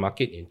niche in the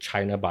market in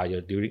China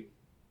buyer during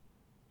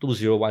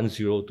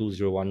 2010,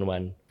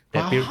 2011.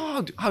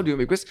 How do you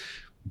make? Because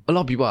a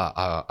lot of people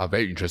are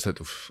very interested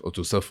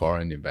to serve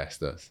foreign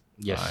investors.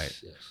 Yes, right?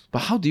 yes. But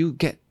how do you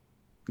get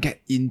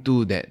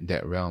into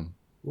that realm?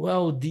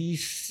 Well, the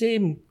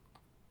same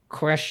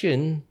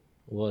question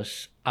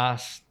was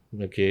asked,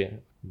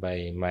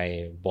 by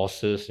my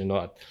bosses.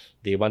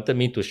 They wanted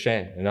me to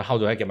share. How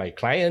do I get my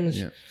clients?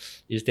 Yeah.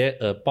 Is there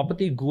a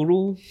property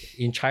guru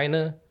in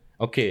China?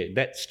 Okay,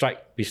 that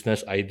strike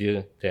business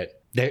idea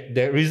that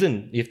there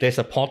isn't. If there's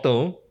a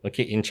portal,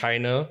 in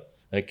China,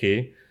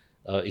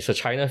 it's a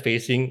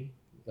China-facing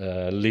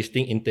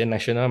listing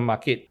international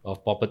market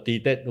of property,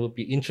 that would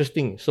be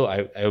interesting. So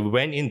I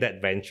went in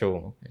that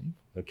venture.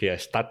 I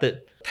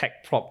started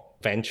tech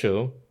prop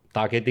venture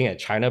targeting at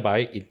China buy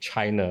in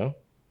China,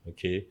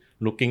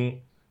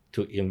 looking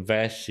to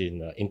invest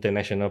in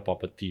international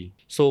property.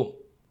 So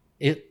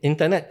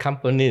internet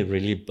company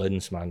really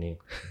burns money.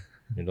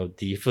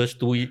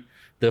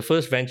 The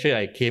first venture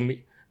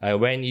I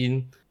went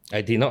in,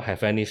 I did not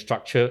have any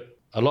structure,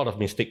 a lot of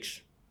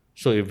mistakes.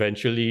 So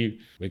eventually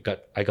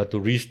I got to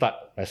restart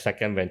my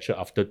second venture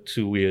after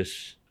 2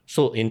 years.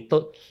 So in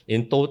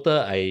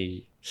total,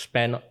 I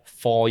spent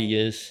 4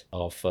 years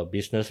of a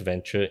business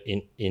venture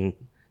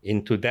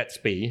into that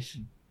space,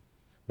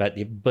 but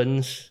it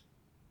burns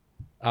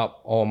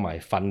up all my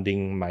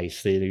funding, my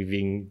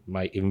saving,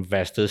 my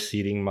investor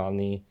seeding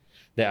money,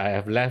 that I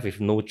have left with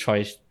no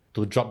choice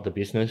to drop the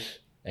business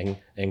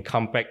and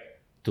come back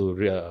to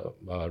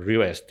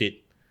real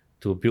estate,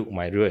 to build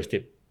my real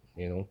estate,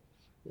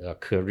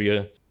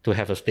 career, to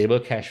have a stable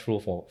cash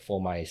flow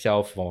for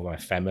myself, for my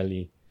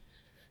family.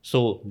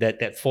 So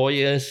that 4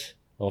 years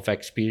of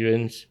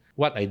experience,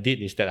 what I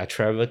did is that I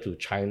traveled to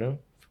China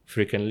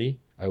frequently.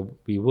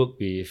 We work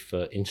with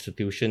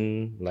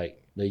institutions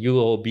like the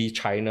UOB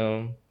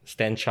China,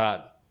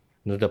 StanChart,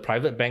 the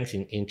private banks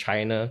in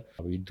China.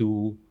 We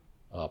do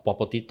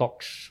property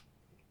talks,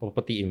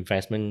 property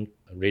investment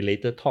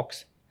related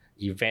talks,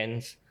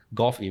 events,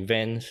 golf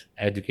events,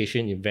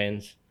 education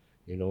events,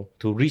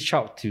 to reach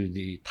out to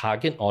the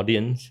target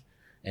audience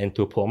and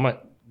to promote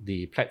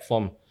the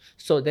platform.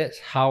 So that's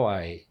how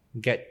I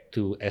get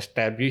to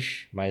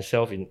establish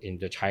myself in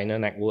the China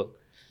network.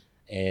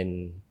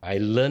 And I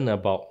learn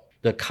about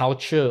the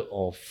culture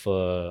of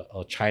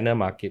China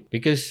market,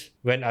 because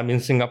when I'm in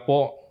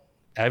Singapore,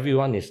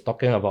 everyone is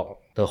talking about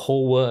the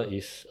whole world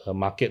is a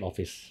market of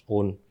its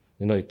own.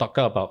 You talk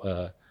about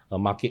a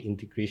market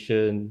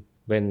integration.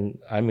 When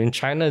I'm in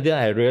China, then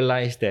I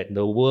realized that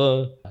the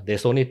world,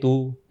 there's only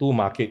two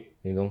market,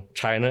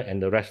 China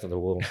and the rest of the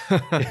world.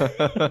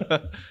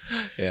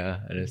 Yeah,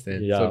 I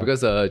understand. Yeah. So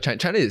because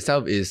China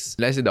itself is,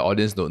 let's say the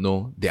audience don't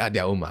know, they are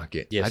their own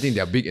market. Yes. I think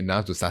they're big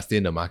enough to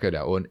sustain the market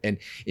their own. And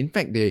in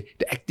fact, they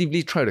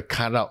actively try to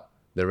cut out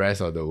the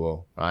rest of the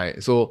world,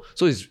 right? So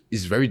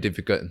it's very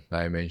difficult,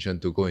 like I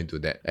mentioned, to go into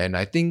that. And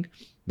I think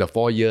the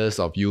 4 years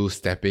of you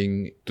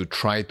stepping to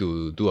try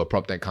to do a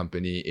prop tech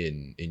company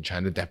in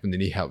China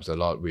definitely helps a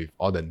lot with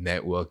all the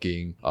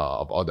networking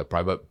of all the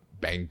private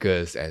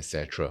bankers,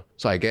 etc.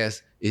 So I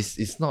guess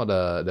it's not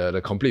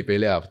the complete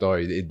failure after all.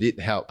 It did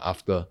help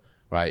after,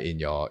 right, in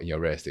your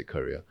real estate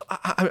career.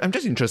 I'm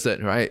just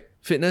interested, right?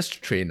 Fitness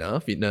trainer,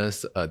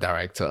 fitness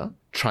director,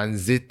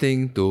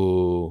 transiting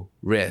to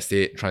real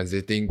estate,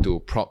 transiting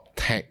to prop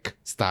tech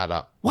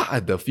startup. What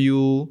are the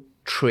few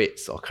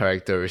traits or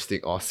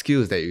characteristic or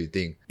skills that you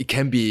think it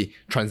can be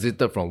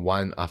transited from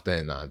one after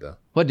another?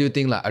 What do you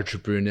think like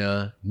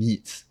entrepreneur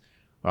needs,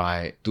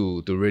 right,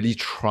 to really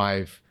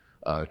thrive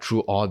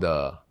through all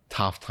the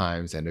tough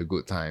times and the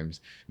good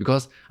times?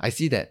 Because I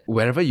see that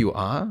wherever you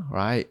are,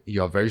 right,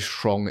 you're very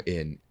strong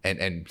in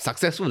and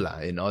successful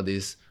in all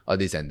these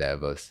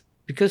endeavors.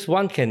 Because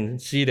one can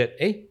see that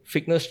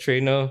fitness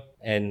trainer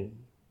and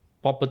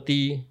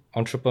property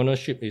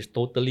entrepreneurship is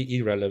totally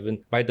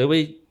irrelevant. By the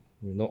way,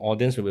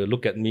 audience will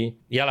look at me.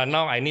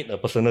 Now I need a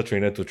personal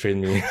trainer to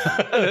train me.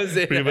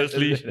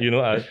 Previously,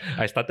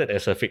 I started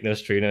as a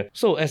fitness trainer.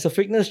 So as a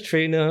fitness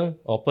trainer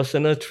or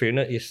personal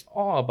trainer, it's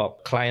all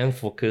about client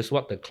focus,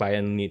 what the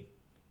client need.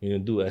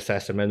 Do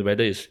assessment,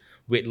 whether it's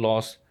weight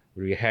loss,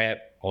 rehab,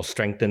 or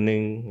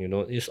strengthening.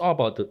 It's all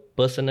about the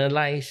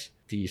personalize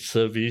the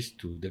service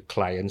to the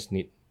client's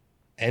need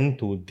and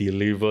to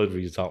deliver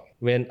result.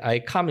 When I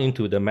come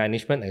into the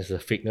management as a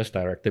fitness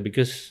director,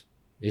 because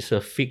it's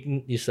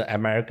an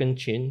American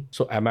chain.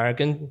 So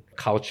American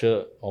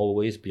culture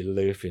always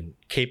believe in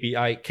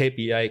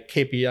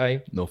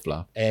KPI. No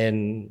fluff.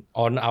 And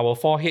on our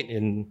forehead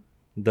in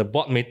the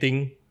board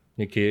meeting,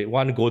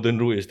 one golden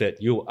rule is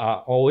that you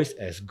are always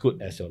as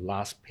good as your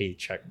last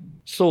paycheck.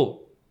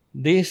 So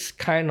this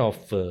kind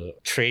of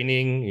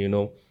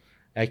training,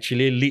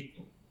 actually lead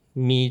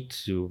me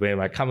to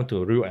when I come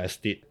to real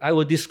estate. I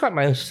will describe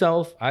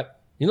myself. When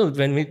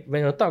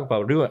you talk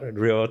about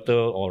realtor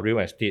or real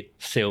estate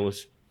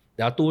sales,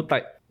 there are two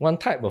types. One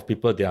type of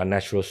people, they are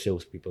natural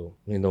salespeople.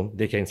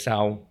 They can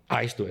sell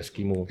ice to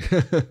Eskimo.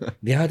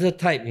 The other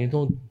type,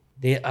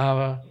 they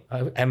are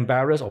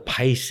embarrassed or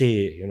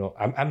paiseh.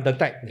 I'm the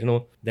type,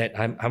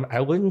 that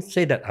I wouldn't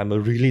say that I'm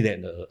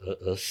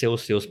a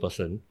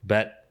salesperson,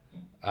 but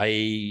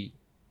I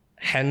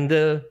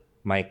handle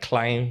my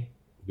client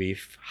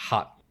with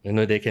heart.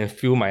 They can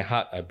feel my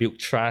heart. I build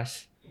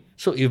trust.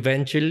 So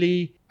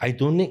eventually, I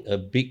don't need a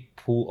big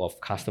pool of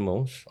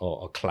customers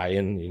or a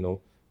client,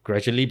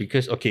 gradually,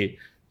 because,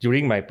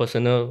 during my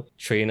personal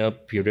trainer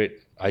period,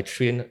 I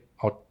train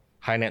out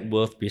high net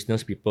worth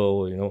business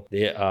people,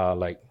 they are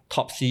like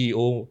top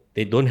CEO.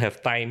 They don't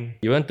have time.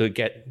 You want to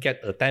get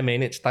a 10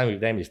 minutes time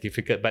with them is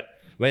difficult, but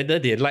whether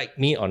they like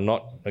me or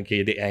not,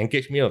 they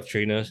engage me of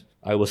trainers.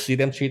 I will see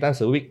them 3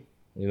 times a week,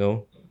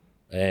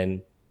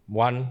 and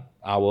 1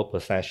 hour per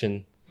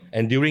session.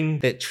 And during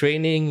that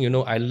training,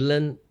 I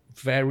learned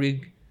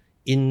very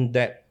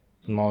in-depth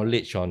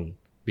knowledge on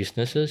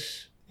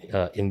businesses,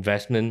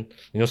 investment.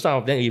 Some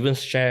of them even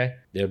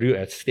share their real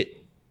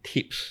estate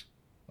tips.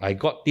 I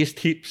got these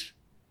tips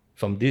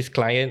from this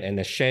client and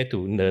I share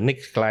to the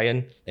next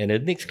client, and the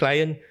next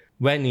client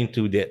went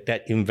into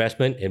that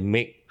investment and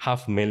made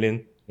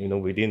 $500,000,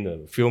 within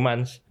a few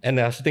months. And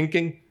I was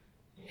thinking,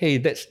 hey,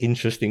 that's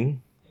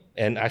interesting.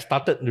 And I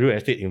started real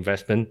estate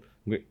investment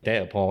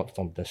thereupon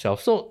from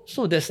myself.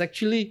 So there's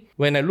actually,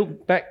 when I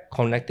look back,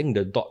 connecting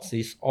the dots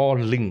is all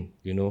linked,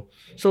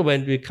 So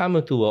when we come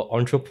into an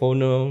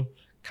entrepreneurial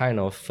kind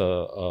of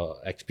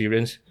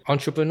experience,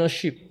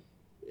 entrepreneurship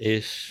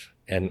is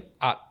an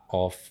art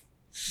of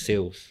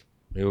sales.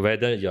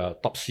 Whether you're a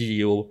top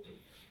CEO,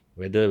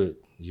 whether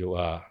you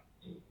are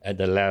at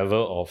the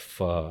level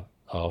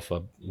of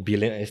a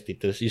billionaire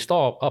status, it's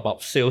all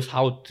about sales.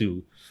 How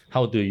do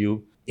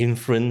you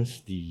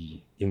influence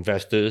the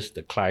investors,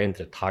 the clients,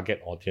 the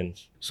target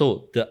audience?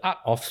 So the art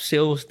of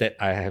sales that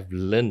I have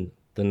learned,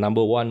 the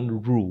number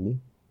one rule,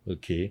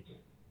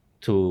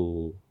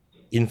 to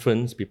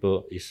influence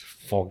people is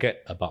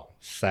forget about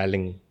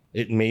selling.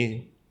 It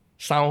may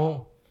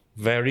sound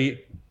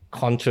very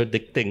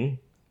contradicting,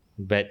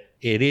 but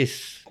it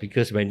is,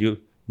 because when you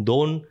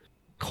don't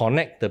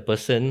connect the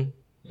person,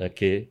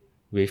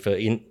 with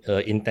an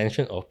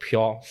intention of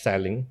pure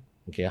selling,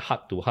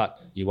 heart to heart,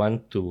 you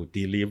want to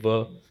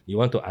deliver, you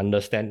want to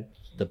understand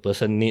the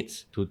person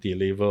needs to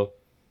deliver,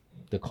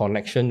 the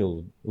connection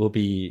will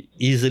be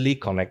easily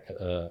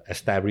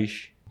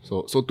established.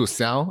 So to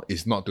sell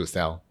is not to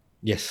sell.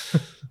 Yes.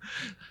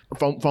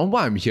 From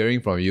what I'm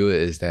hearing from you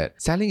is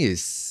that selling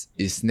is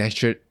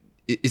natural.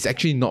 It's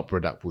actually not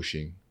product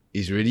pushing.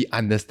 It's really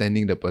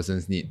understanding the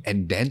person's need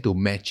and then to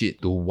match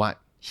it to what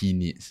he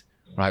needs,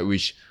 right?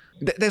 Which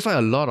that's why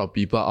a lot of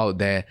people out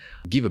there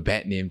give a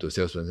bad name to a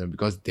salesperson,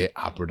 because they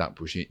are product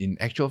pushing. In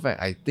actual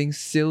fact, I think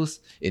sales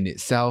in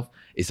itself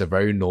is a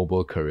very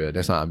noble career.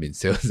 That's why I'm in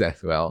sales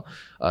as well.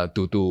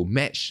 To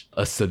match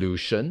a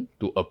solution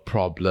to a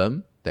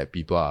problem that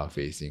people are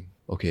facing.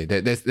 Okay,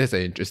 that's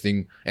an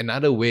interesting,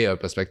 another way or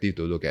perspective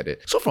to look at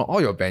it. So from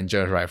all your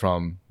ventures, right,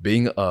 from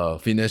being a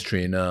fitness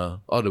trainer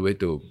all the way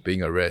to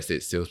being a real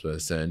estate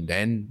salesperson,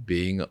 then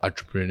being an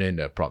entrepreneur in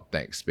the prop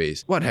tech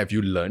space, what have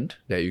you learned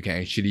that you can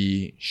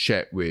actually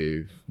share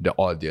with the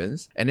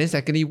audience? And then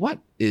secondly, what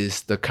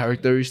is the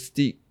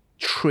characteristic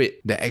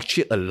trait that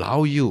actually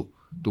allow you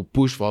to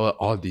push forward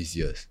all these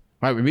years?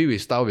 Right, maybe we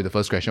start with the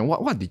first question.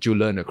 What did you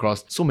learn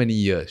across so many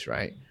years,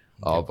 right,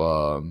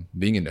 of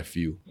being in the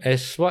field?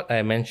 As what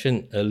I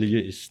mentioned earlier,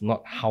 it's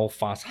not how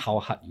fast, how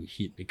hard you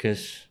hit,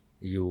 because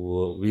we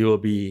will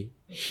be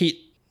hit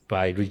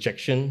by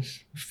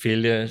rejections,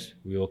 failures,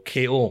 we will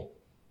KO,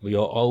 we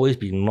will always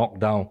be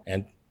knocked down,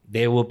 and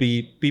there will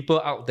be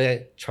people out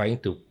there trying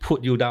to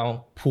put you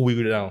down, pull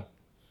you down.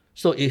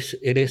 So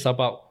it is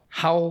about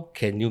how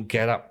can you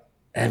get up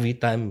every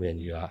time when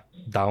you are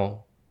down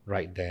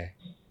right there.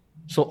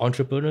 So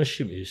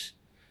entrepreneurship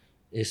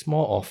is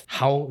more of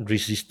how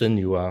resistant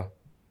you are,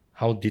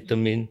 how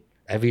determined.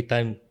 Every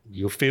time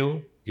you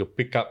fail, you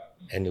pick up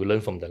and you learn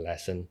from the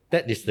lesson.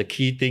 That is the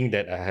key thing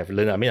that I have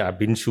learned. I mean, I've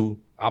been through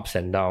ups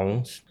and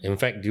downs. In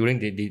fact, during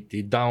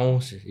the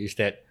downs is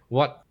that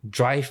what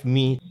drives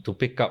me to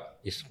pick up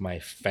is my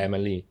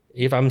family.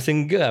 If I'm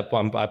single, I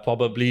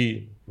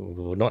probably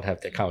will not have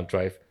that kind of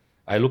drive.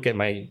 I look at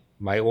my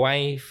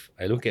wife,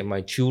 I look at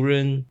my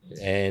children,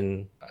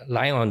 and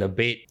lying on the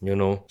bed,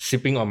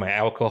 sipping on my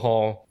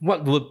alcohol.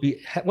 What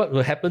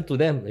will happen to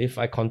them if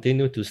I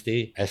continue to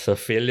stay as a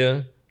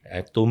failure?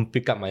 I don't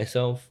pick up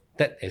myself.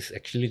 That is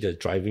actually the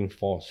driving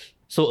force.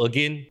 So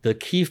again, the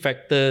key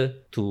factor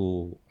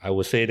I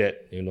would say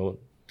that,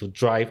 to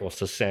drive or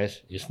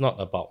success is not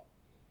about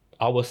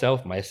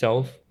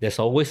myself. There's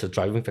always a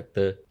driving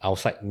factor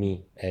outside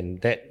me,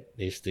 and that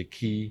is the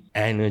key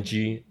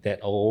energy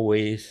that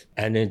always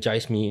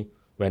energizes me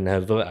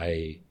whenever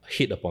I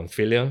hit upon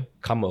failure,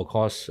 come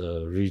across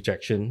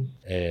rejection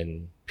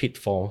and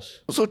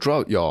pitfalls. So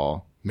throughout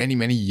your many,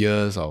 many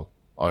years of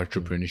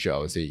entrepreneurship, I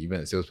would say, even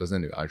a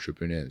salesperson, an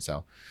entrepreneur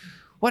himself,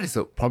 what is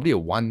probably a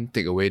one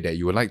takeaway that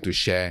you would like to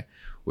share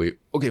with,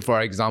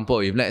 for example,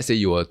 if let's say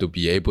you were to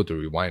be able to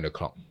rewind the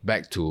clock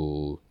back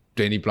to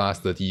 20 plus,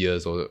 30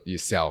 years old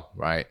yourself,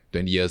 right?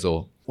 20 years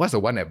old. What's the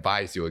one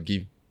advice you would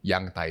give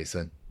young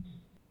Tyson?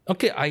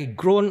 Okay, I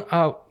grown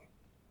up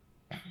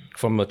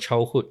from a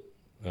childhood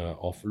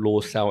of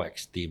low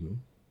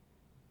self-esteem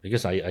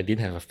because I didn't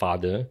have a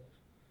father.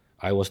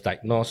 I was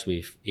diagnosed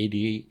with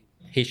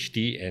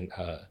ADHD and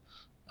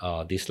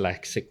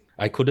dyslexic.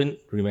 I couldn't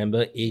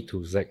remember A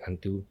to Z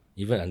until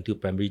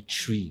primary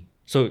 3.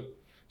 So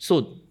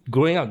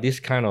growing up, this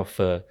kind of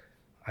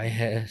I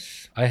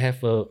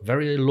have a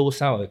very low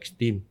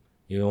self-esteem,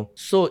 you know.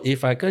 So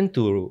if I going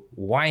to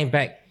wind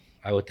back,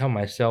 I will tell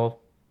myself,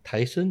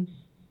 Tyson,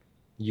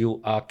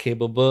 you are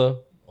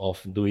capable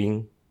of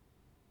doing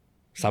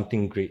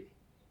something great.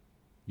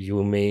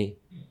 You may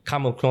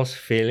come across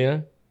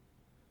failure,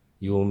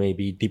 you may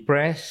be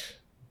depressed,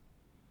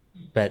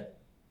 but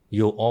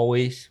you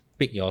always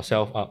pick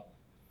yourself up.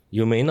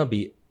 You may not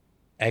be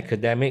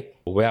academic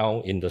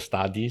well in the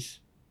studies,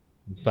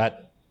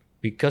 but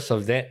because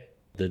of that,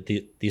 the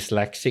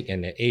dyslexic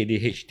and the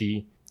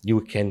ADHD,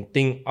 you can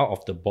think out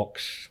of the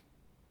box,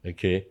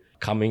 okay?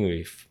 Coming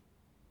with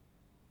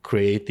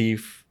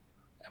creative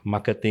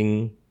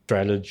marketing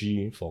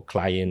strategy for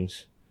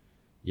clients.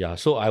 Yeah,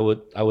 so I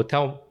would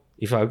tell,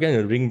 if I'm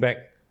going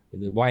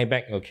to wind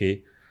back,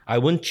 okay, I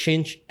won't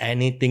change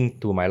anything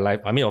to my life.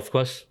 I mean, of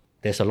course,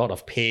 there's a lot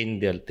of pain,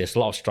 there's a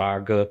lot of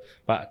struggle,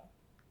 but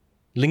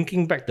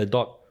linking back the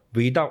dot,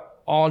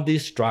 without all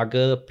this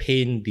struggle,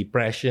 pain,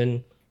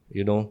 depression,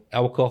 you know,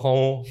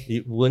 alcohol,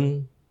 it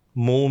won't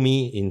mold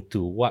me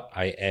into what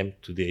I am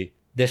today.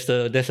 There's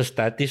a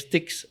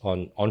statistics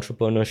on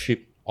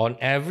entrepreneurship. On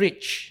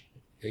average,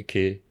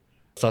 okay,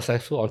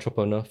 successful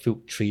entrepreneur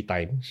failed 3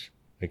 times,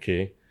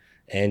 okay,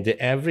 and the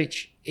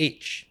average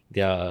age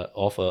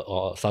of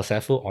a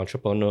successful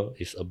entrepreneur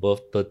is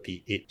above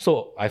 38.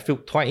 So I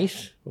failed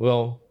twice.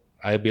 Well,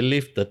 I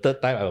believe the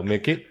third time I will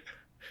make it.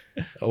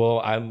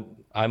 Well,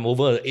 I'm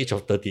over the age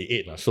of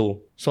 38,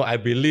 so I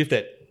believe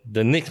that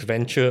the next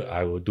venture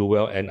I will do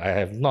well, and I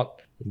have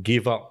not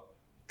give up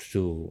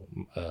to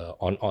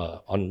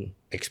on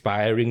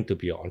aspiring to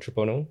be an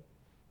entrepreneur.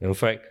 In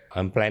fact,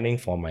 I'm planning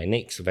for my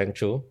next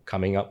venture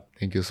coming up.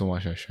 Thank you so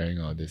much for sharing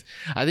all this.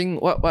 I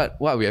think what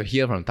we have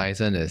heard from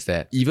Tyson is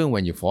that even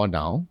when you fall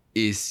down,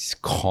 it's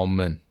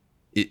common.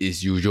 It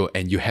is usual,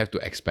 and you have to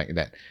expect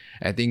that.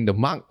 I think the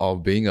mark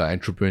of being an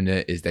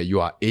entrepreneur is that you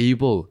are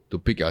able to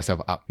pick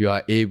yourself up. You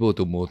are able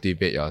to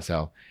motivate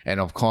yourself. And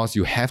of course,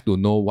 you have to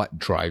know what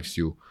drives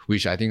you,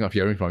 which I think I'm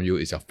hearing from you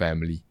is your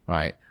family,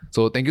 right?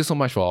 So thank you so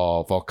much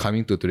for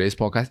coming to today's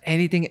podcast.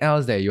 Anything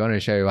else that you want to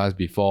share with us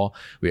before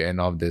we end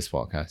off this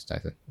podcast,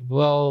 Tyson?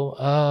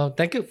 Well,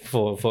 thank you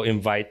for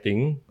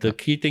inviting. The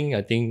key thing,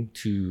 I think,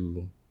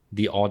 to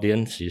the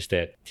audience is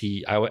that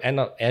I will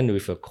end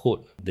with a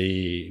quote.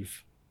 The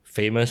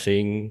famous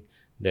saying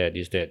that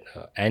is that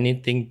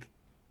anything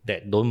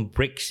that don't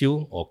breaks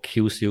you or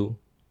kills you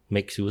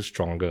makes you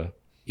stronger.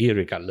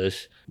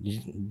 Irregardless,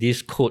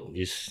 this quote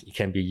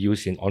can be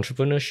used in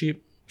entrepreneurship,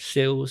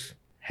 sales,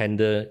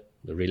 handle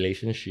the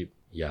relationship.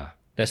 Yeah,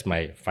 that's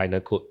my final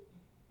quote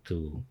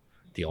to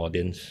the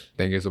audience.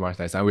 Thank you so much,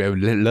 Tyson. We have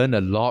learned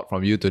a lot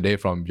from you today,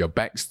 from your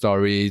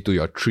backstory to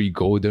your 3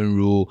 golden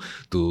rule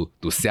to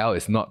sell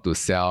is not to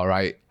sell,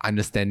 right?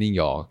 Understanding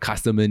your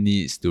customer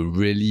needs to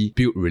really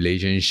build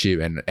relationship,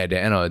 and at the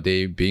end of the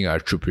day, being an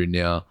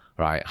entrepreneur,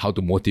 right? How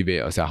to motivate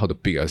yourself, how to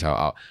pick yourself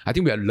out. I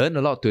think we have learned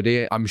a lot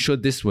today. I'm sure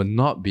this will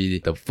not be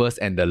the first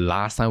and the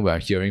last time we are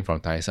hearing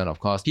from Tyson.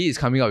 Of course, he is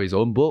coming out with his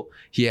own book.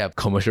 He have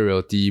Commercial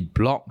Realty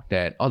blog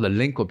that all the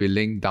link will be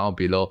linked down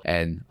below.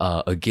 And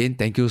again,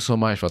 thank you so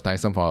much for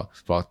Tyson for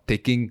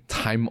taking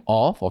time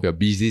off of your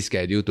busy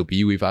schedule to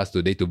be with us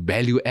today, to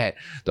value add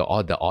to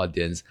all the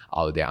audience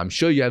out there. I'm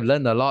sure you have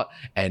learned a lot.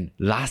 And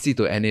lastly,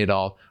 to end it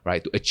off,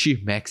 right, to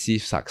achieve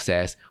massive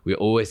success, we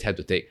always have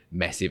to take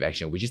massive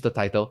action, which is the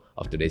title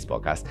of today's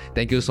podcast.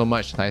 Thank you so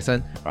much,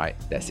 Tyson. Right,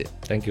 that's it.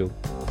 Thank you.